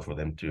difficult for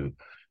them to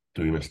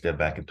even step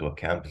back into a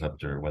campus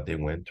after what they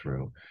went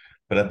through.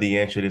 But at the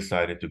end, she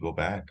decided to go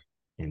back.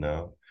 You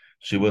know,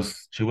 she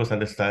was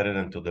undecided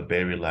until the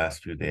very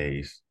last few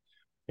days,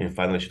 and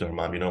finally she told her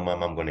mom,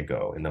 "Mom, I'm going to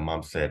go." And the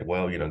mom said,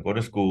 "Well, go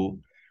to school.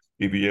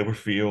 If you ever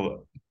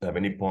feel at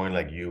any point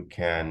like you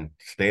can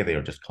stay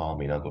there, just call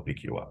me and I'll go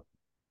pick you up."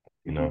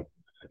 You know.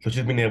 So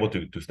she's been able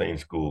to stay in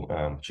school.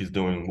 She's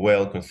doing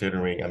well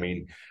considering. I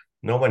mean,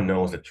 no one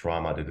knows the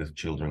trauma that these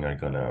children are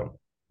gonna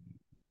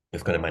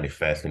it's going to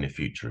manifest in the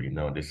future.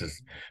 This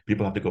is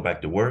people have to go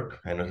back to work.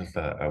 I know it's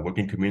a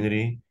working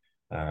community.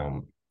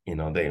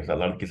 There's a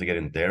lot of kids that get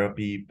in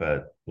therapy,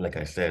 but like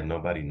I said,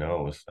 nobody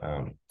knows.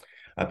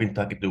 I've been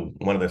talking to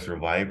one of the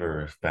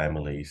survivors'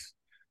 families.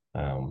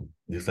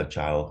 This is a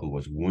child who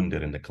was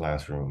wounded in the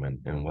classroom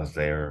and was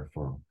there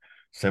for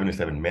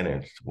 77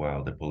 minutes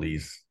while the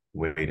police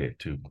waited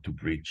to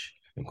breach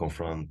and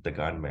confront the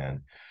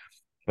gunman.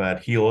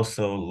 But he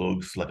also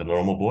looks like a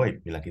normal boy.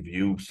 Like if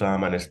you saw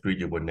him on the street,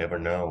 you would never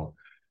know.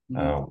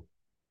 Mhm.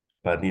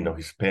 But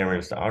his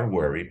parents are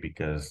worried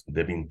because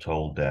they've been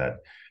told that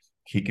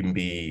he can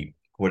be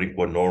quote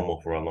unquote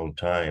normal for a long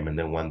time, and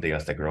then one day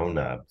as a grown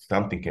up,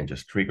 something can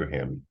just trigger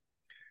him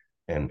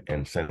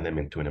and send him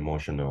into an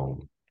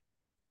emotional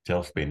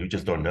tailspin. You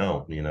just don't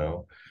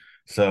know.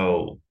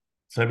 So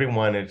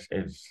everyone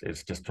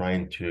is just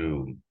trying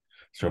to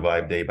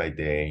survive day by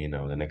day,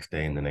 the next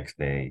day and the next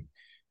day.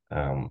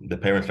 The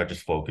parents are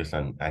just focused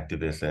on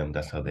activism.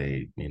 That's how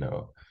they're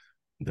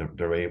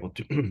able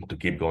to to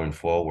keep going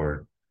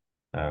forward.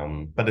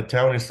 But the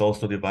town is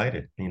also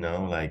divided.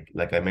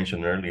 Like I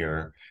mentioned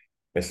earlier,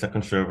 it's a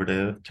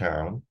conservative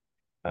town,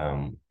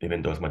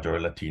 even though it's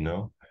majority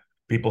Latino.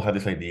 People have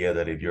this idea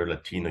that if you're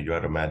Latino, you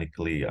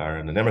automatically are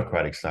on the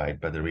Democratic side.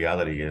 But the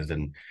reality is,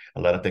 in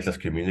a lot of Texas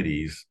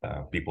communities,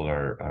 people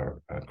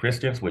are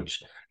Christians,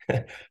 which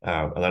a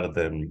lot of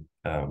them,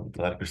 a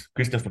lot of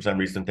Christians for some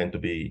reason tend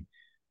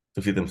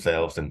to see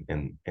themselves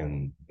in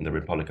the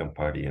Republican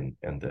Party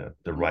and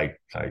the right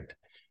side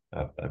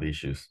of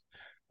issues.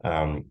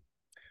 Um,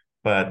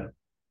 but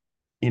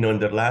in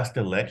the last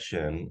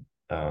election,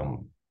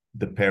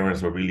 the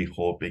parents were really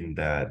hoping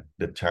that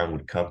the town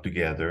would come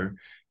together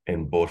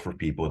and vote for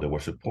people that were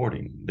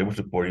supporting. They were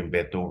supporting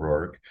Beto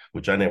O'Rourke,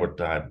 which I never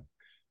thought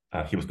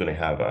he was going to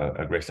have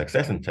a great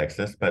success in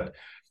Texas, but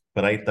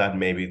I thought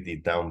maybe the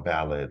down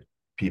ballot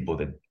people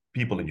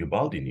in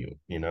Uvalde knew.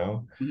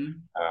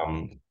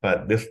 Mhm.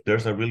 But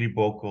there's a really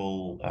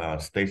vocal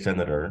state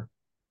senator,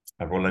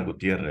 Roland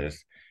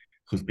Gutierrez,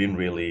 who's been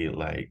really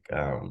like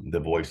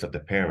the voice of the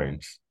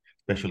parents,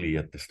 especially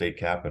at the state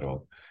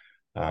capitol.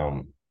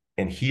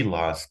 And he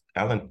lost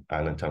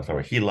Allentown.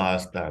 Sorry, he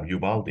lost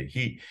Uvalde.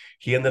 He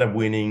ended up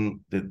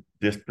winning the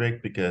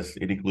district because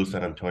it includes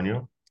San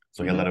Antonio,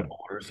 so he had a lot of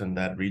voters in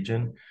that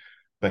region.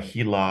 But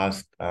he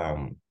lost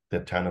the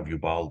town of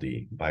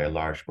Uvalde by a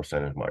large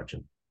percentage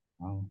margin.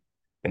 Wow.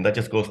 And that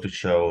just goes to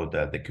show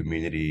that the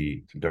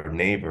community, their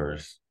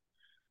neighbors,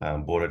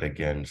 voted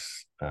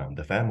against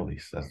the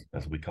families,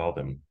 as we call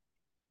them.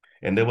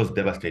 And that was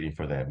devastating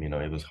for them.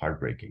 It was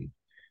heartbreaking.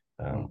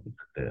 Mm.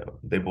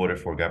 They voted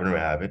for Governor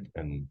Abbott,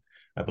 and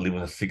I believe it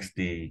was a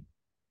 60%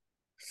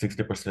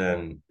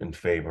 in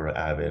favor of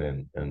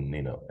Abbott,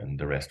 and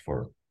the rest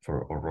for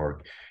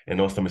O'Rourke. And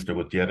also Mr.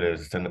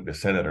 Gutierrez, the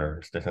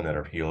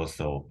senator, he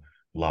also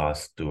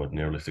lost to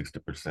nearly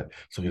 60%.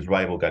 So his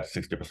rival got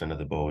 60% of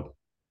the vote,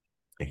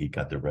 and he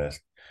got the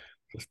rest.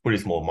 It's a pretty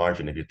small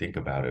margin if you think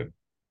about it.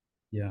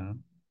 Yeah.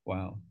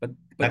 Wow. But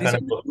That these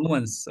kind are of the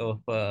nuance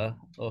of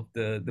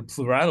the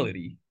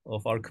plurality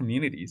of our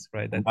communities,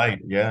 right? That right,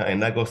 yeah,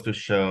 and that goes to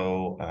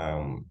show,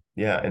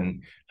 yeah,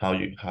 and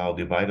how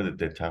divided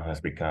the town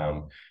has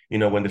become.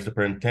 When the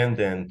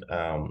superintendent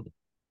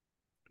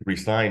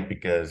resigned,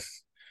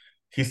 because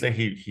he said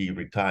he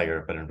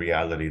retired, but in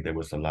reality there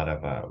was a lot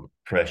of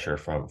pressure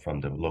from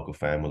the local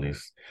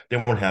families. They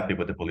weren't happy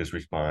with the police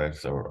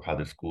response or how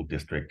the school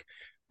district,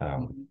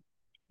 um, Mhm.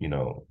 you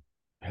know,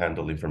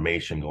 handled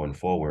information going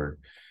forward.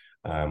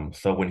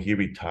 So when he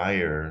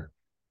retired,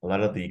 a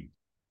lot of the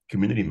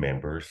community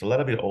members, a lot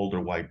of the older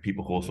white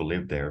people who also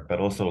live there, but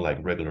also like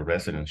regular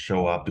residents,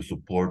 show up to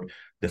support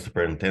the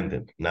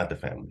superintendent, not the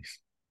families.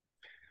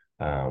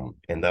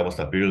 And that was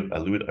a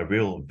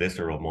real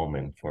visceral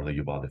moment for the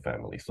Uvalde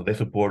family. So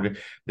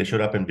they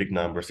showed up in big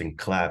numbers and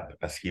clapped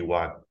as he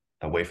walked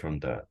away from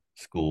the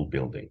school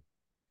building.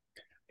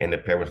 And the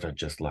parents are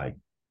just like,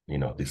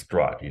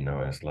 distraught,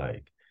 it's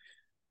like,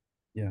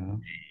 Yeah.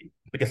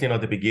 because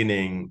at the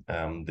beginning,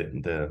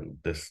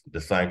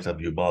 the signs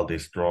of Uvalde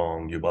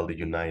strong, Uvalde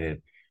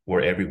united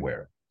were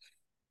everywhere,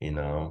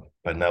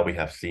 but now we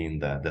have seen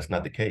that that's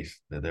not the case,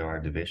 that there are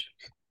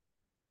divisions.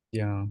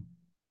 Yeah.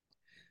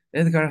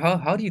 Edgar,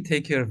 how do you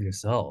take care of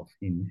yourself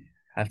in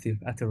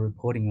after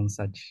reporting on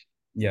such,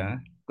 yeah,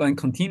 going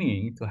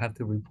continuing to have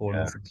to report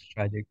on Yeah. such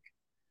tragic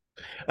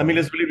I mean,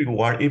 uh, it's really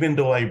reward. Even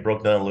though I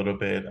broke down a little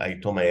bit, I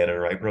told my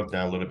editor I broke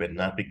down a little bit,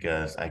 not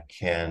because I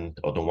can't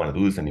or don't want to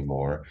do this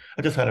anymore.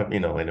 I just had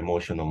an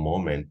emotional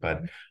moment,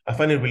 but I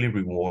find it really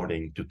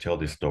rewarding to tell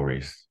these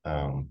stories.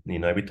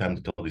 Every time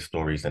to tell these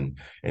stories and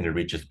it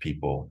reaches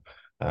people,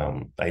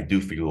 I do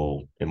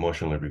feel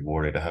emotionally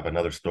rewarded. I have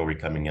another story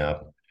coming up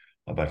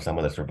about some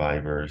of the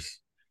survivors,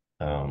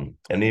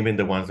 and even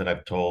the ones that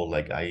I've told.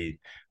 Like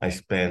I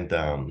spent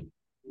a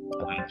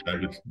lot of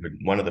time with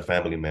one of the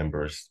family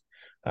members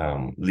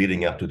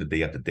leading up to the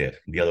Day of the Dead,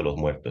 Dia de los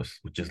Muertos,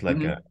 which is like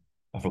mhm.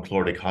 a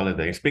folkloric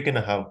holiday. Speaking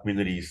of how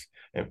communities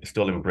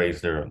still embrace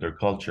their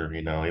culture,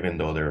 even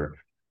though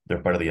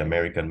they're part of the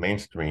American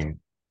mainstream,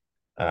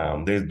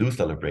 they do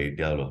celebrate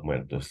Dia de los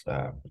Muertos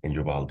in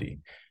Uvalde.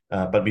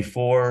 But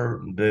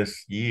before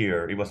this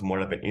year, it was more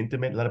of an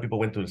intimate. A lot of people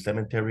went to the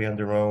cemetery on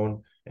their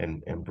own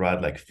and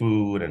brought like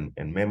food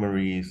and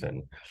memories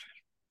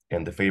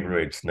and the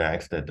favorite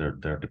snacks that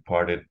their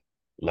departed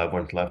loved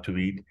ones love to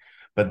eat.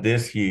 But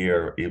this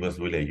year, it was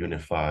really a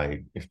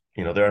unified.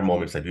 There are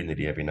moments of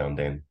unity every now and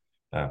then.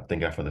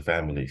 Thank God for the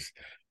families,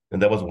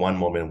 and that was one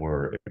moment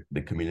where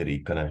the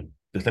community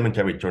the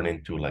cemetery turned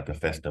into like a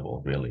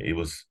festival. Really, it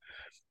was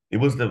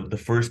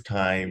the first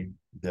time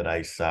that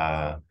I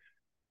saw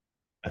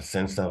a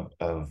sense of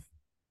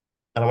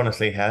I don't want to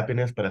say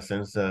happiness, but a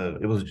sense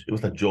of it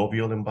was a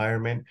jovial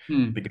environment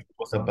Hmm. because it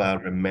was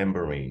about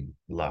remembering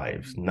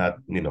lives. Not,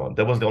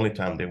 that was the only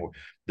time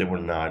they were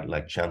not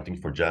like chanting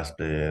for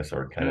justice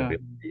or Yeah.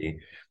 accountability.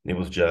 It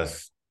was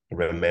just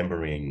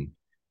remembering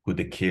who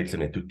the kids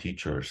and the two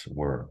teachers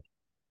were.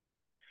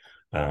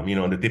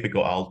 The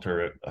typical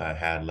altar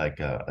had like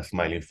a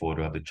smiling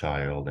photo of the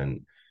child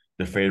and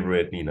the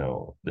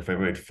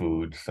favorite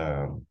foods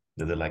that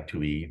they like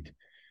to eat.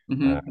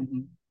 Hmm. Uh, Hmm.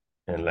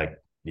 and like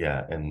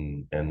yeah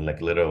and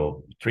like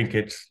little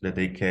trinkets that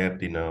they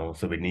kept,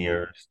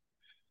 souvenirs.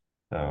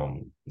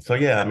 So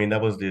yeah, I mean,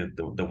 that was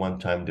the one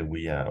time that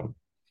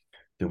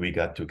we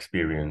got to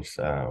experience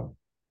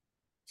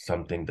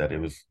something that it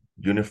was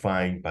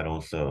unifying but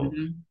also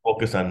Hmm.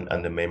 focus on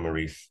the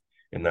memories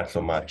and not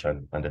so much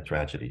on the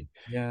tragedy.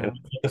 And Yeah.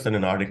 we focused on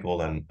an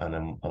article on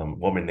a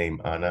woman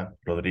named Ana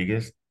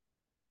Rodriguez.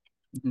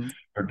 Hmm.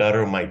 Her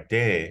daughter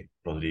Maite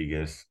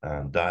Rodriguez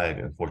died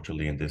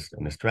unfortunately in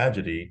this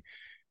tragedy,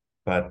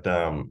 but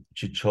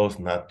she chose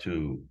not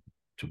to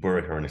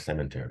bury her in a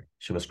cemetery.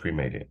 She was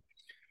cremated.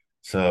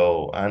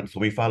 So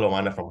we follow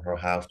Anna from her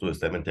house to the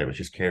cemetery.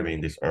 She's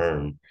carrying this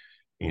urn,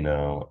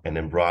 and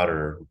then brought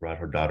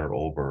her daughter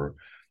over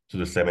to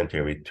the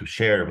cemetery to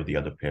share with the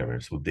other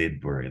parents who did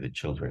bury the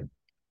children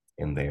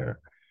in there.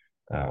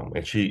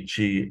 And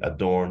she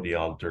adorned the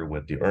altar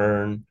with the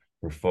urn,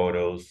 her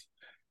photos,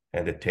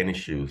 and the tennis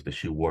shoes that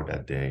she wore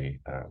that day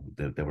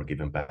that were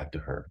given back to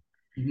her.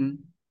 Hmm.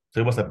 So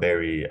it was a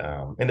very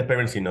and the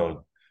parents,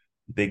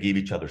 they give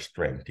each other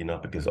strength,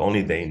 because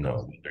only they know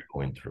what they're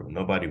going through.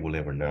 Nobody will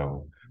ever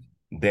know.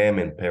 Them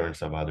and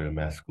parents of other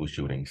mass school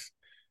shootings.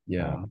 Uh,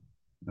 Yeah.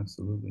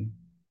 Absolutely.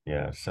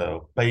 yeah.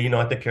 So, but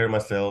I take care of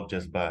myself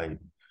just by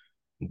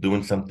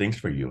doing some things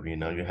for you.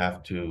 You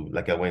have to,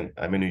 like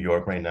I'm in New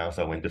York right now,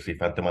 so I went to see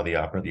Phantom of the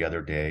Opera the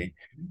other day.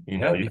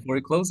 Yeah. You Before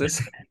it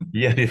closes.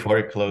 yeah, before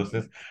it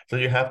closes. So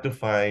you have to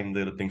find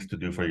little things to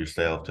do for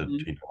yourself to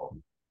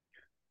Mhm.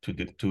 to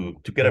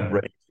get a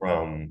break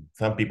from.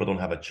 Some people don't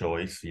have a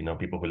choice.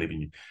 People who live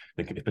in,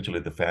 especially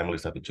the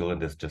families of the children,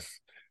 that's just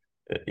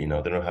they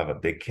don't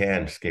have they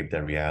can't escape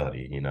that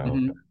reality.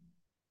 Mm-hmm.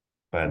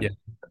 But Yeah.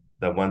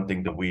 the one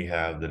thing that we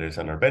have that is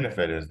on our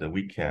benefit is that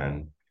we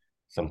can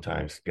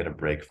sometimes get a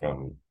break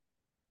from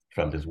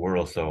this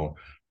world. So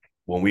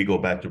when we go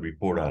back to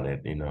report on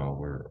it,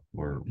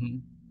 Mm-hmm.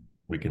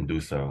 we can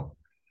do so.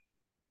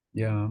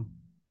 Yeah.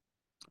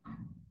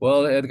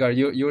 Well, Edgar,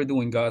 you're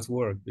doing God's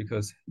work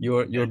because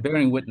you're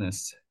bearing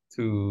witness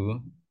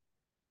to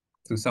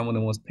some of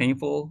the most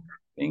painful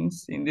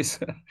things in this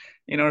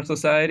in our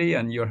society,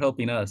 and you're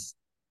helping us,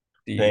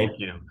 the Thank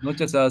you. not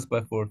just us,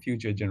 but for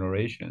future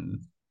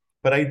generations.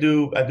 But I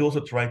do also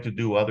try to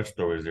do other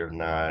stories that are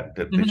not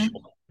that Mm-hmm.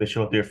 they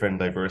show different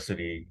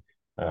diversity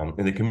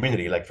in the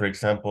community. Like for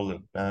example,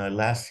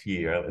 last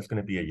year, it's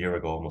going to be a year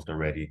ago almost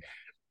already.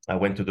 I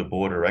went to the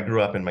border. I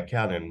grew up in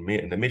McAllen,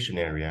 in the Mission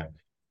area,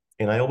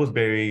 and was always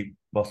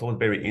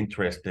very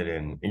interested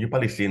in, and you've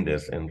probably seen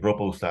this in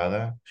ropa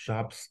usada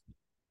shops,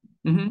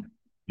 Mm-hmm.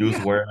 used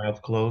Yeah. warehouse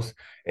clothes.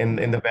 And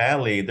in the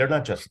valley, they're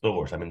not just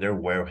stores. I mean,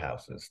 they're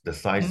warehouses the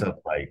size Mm-hmm. of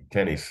like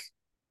tennis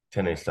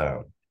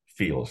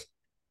fields.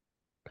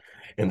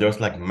 And there's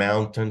like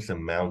mountains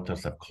and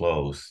mountains of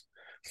clothes.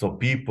 So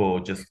people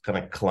just kind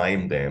of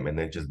climb them and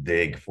then just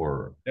dig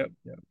Yep.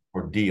 Yep.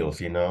 for deals.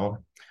 So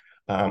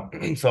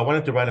I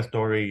wanted to write a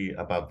story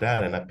about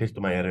that, and I pitched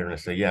to my editor and I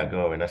said, "Yeah,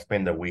 go." And I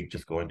spent a week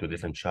just going to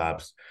different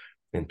shops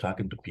and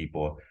talking to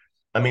people.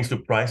 I mean,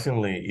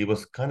 surprisingly, it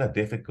was kind of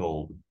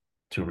difficult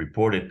to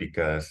report it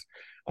because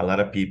a lot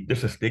of people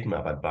there's a stigma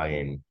about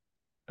buying,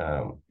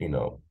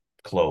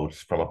 clothes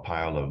from a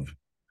pile of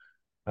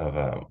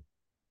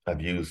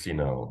used,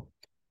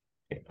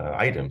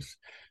 items.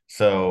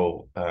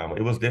 So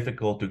it was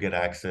difficult to get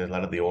access. A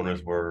lot of the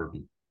owners were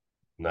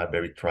not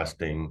very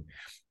trusting,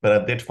 but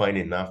I did find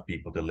enough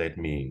people to let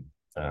me.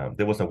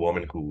 There was a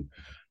woman who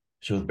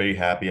she was very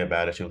happy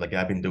about it. She was like,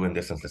 "I've been doing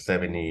this since the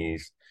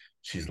 '70s."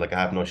 She's like, "I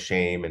have no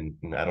shame,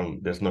 and I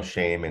don't. There's no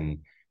shame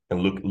in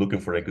looking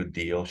for a good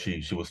deal."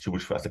 She was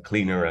as a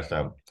cleaner as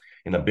a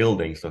in a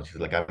building, so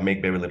she's like, "I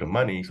make very little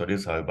money, so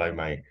this is how I buy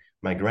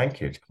my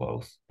grandkids'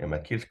 clothes and my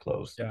kids'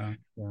 clothes." Yeah.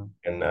 Yeah.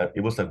 And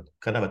it was a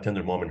kind of a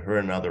tender moment. Her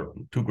and other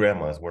two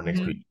grandmas were next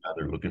to Mm-hmm. each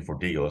other looking for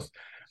deals.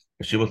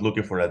 She was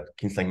looking for a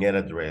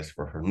quinceañera dress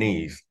for her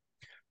niece,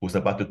 who was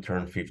about to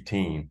turn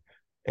 15.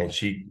 And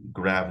she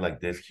grabbed like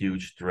this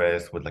huge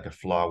dress with like a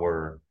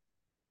flower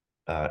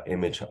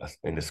image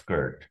in the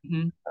skirt.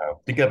 Mm-hmm.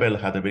 Think of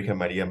it how the Virgen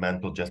Maria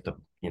mantle just,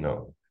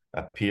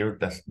 appeared.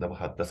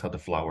 That's how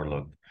the flower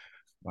looked.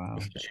 Wow.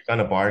 So she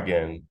found a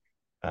bargain.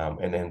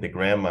 And then the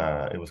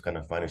grandma, it was kind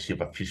of funny.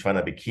 She found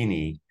a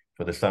bikini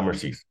for the summer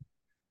season.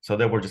 So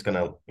they were just kind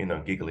of,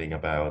 giggling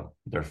about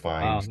their Wow,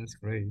 finds. that's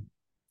great.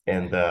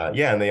 And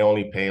yeah, and they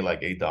only pay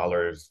like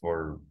 $8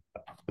 for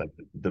like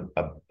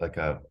like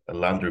a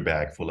laundry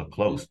bag full of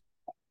clothes.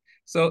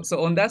 So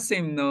on that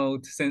same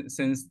note,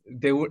 since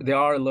there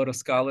are a lot of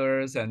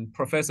scholars and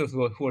professors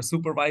who are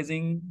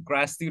supervising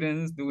grad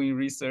students doing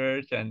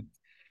research, and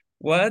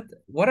what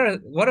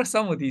are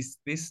some of these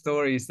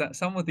stories, that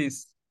some of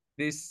these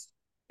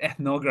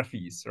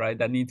ethnographies, right,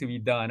 that need to be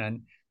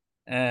done,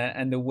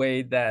 and the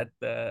way that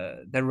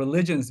the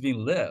religion is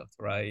being lived,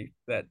 right,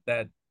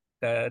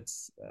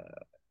 that's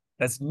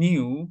that's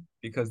new,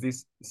 because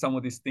this some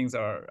of these things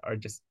are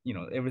just,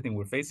 everything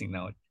we're facing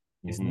now is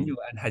Mm-hmm. new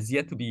and has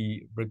yet to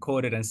be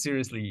recorded and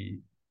seriously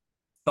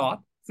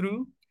thought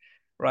through,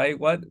 right?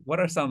 What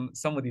are some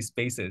of these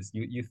spaces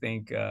you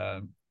think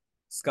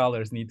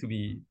scholars need to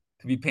be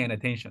paying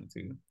attention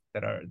to,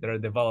 that are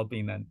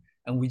developing,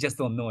 and we just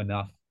don't know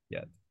enough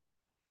yet?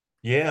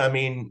 Yeah, I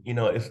mean,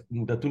 it's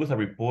the tool as a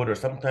reporter.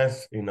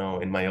 Sometimes,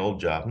 in my old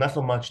job, not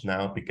so much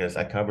now because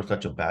I cover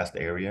such a vast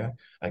area.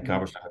 I Mhm.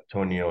 cover San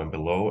Antonio and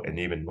below, and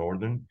even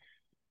northern.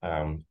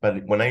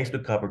 But when I used to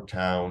cover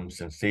towns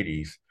and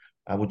cities,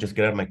 I would just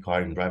get out of my car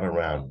and drive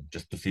around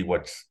just to see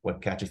what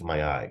catches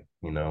my eye.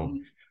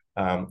 Mhm.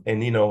 And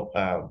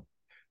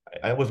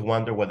I always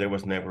wonder why there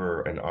was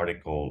never an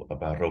article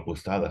about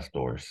Robustada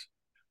stores,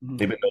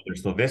 Mhm. even though they're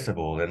so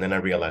visible. And then I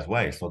realized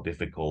why it's so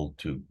difficult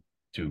to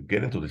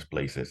get into these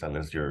places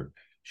unless you're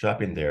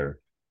shopping there.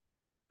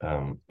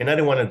 And I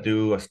didn't want to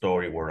do a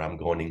story where I'm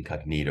going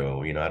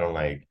incognito. I don't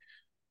like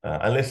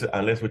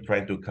unless we're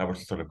trying to cover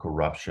some sort of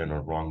corruption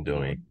or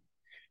wrongdoing. Mhm.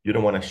 You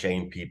don't want to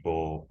shame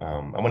people.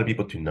 I want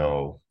people to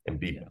know and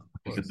be Yeah,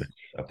 of participants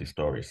course. of the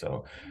story.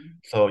 So, Mhm.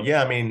 so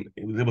yeah, I mean,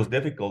 it was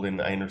difficult,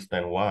 and I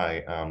understand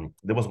why.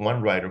 There was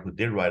one writer who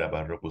did write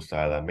about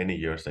Reposada many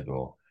years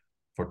ago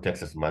for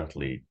Texas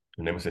Monthly.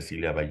 Her name is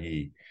Cecilia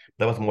Valli.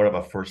 That was more of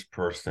a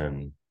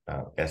first-person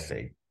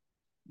essay,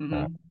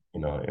 uh,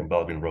 Mhm.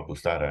 involving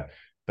Reposada.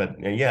 But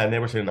yeah, I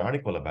never seen an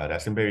article about it.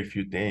 I've seen very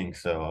few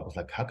things. So I was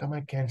like, how come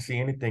I can't see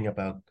anything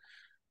about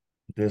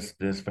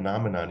this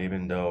phenomenon,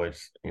 even though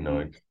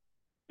Mhm.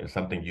 it's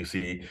something you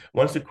see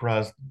once you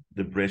cross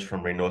the bridge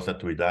from Reynosa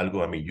to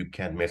Hidalgo. I mean, you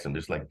can't miss them.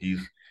 There's like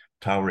these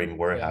towering Yeah.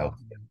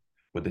 warehouse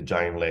with the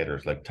giant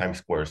letters, like Times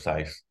Square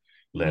size,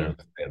 letters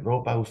that said,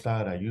 ropa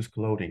usada, use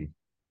clothing.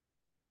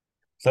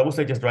 So I would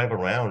say just drive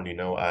around.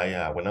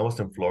 When I was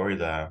in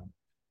Florida,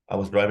 I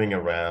was driving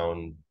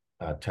around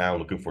town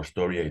looking for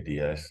story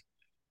ideas,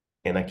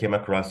 and I came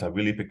across a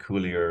really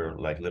peculiar,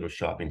 like little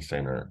shopping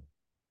center.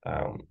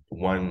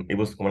 It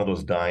was one of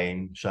those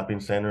dying shopping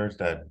centers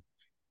that,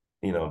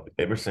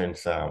 ever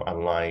since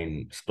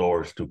online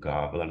stores took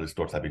off, a lot of the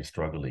stores have been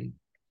struggling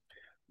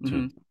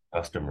to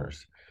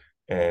customers,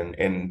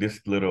 and this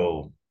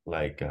little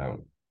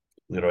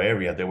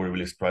area, they were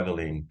really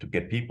struggling to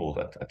get people's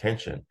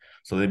attention.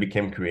 So they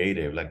became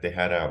creative. Like they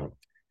had a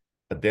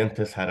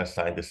dentist had a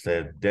sign that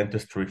said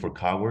 "Dentistry for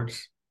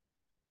Cowards,"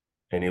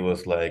 and it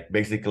was like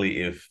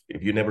basically if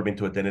you've never been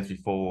to a dentist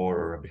before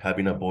or have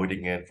been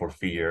avoiding it for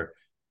fear,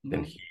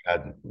 then he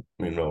had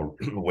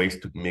ways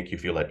to make you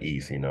feel at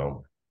ease.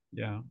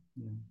 Yeah.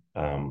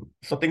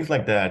 So things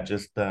like that.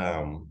 Just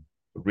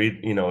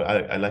read.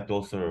 I like to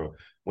also,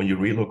 when you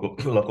read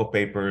local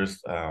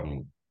papers,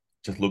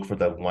 just look for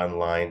that one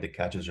line that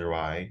catches your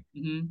eye,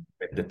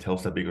 that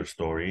tells a bigger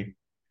story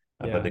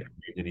about the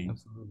community.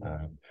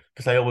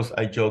 Because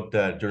I joke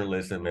that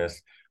journalism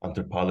is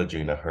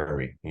anthropology in a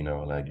hurry.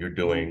 Like you're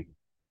doing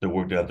the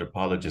work that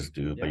anthropologists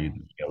do, but you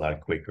do it a lot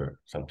quicker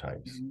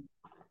sometimes.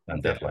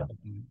 And deadline.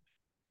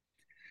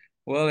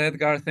 Well,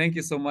 Edgar, thank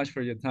you so much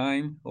for your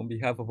time. On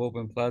behalf of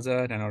Open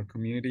Plaza and our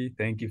community,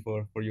 thank you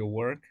for your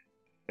work.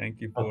 Thank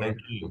you for thank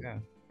you.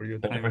 For your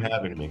time. Thank you for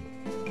having me.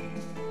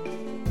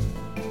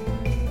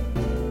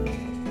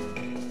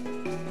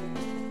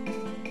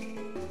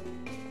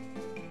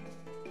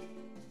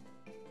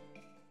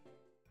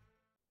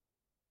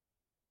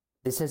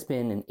 This has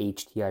been an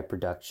HTI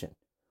production.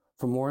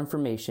 For more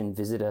information,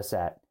 visit us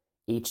at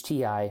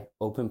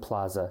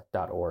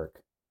htiopenplaza.org.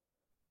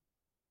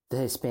 The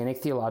Hispanic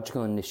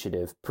Theological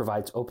Initiative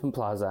provides Open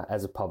Plaza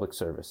as a public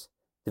service.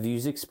 The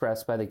views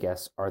expressed by the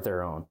guests are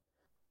their own.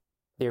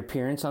 Their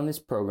appearance on this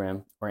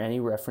program or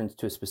any reference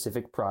to a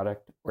specific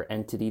product or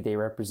entity they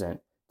represent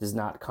does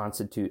not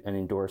constitute an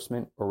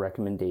endorsement or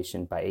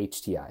recommendation by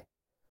HTI.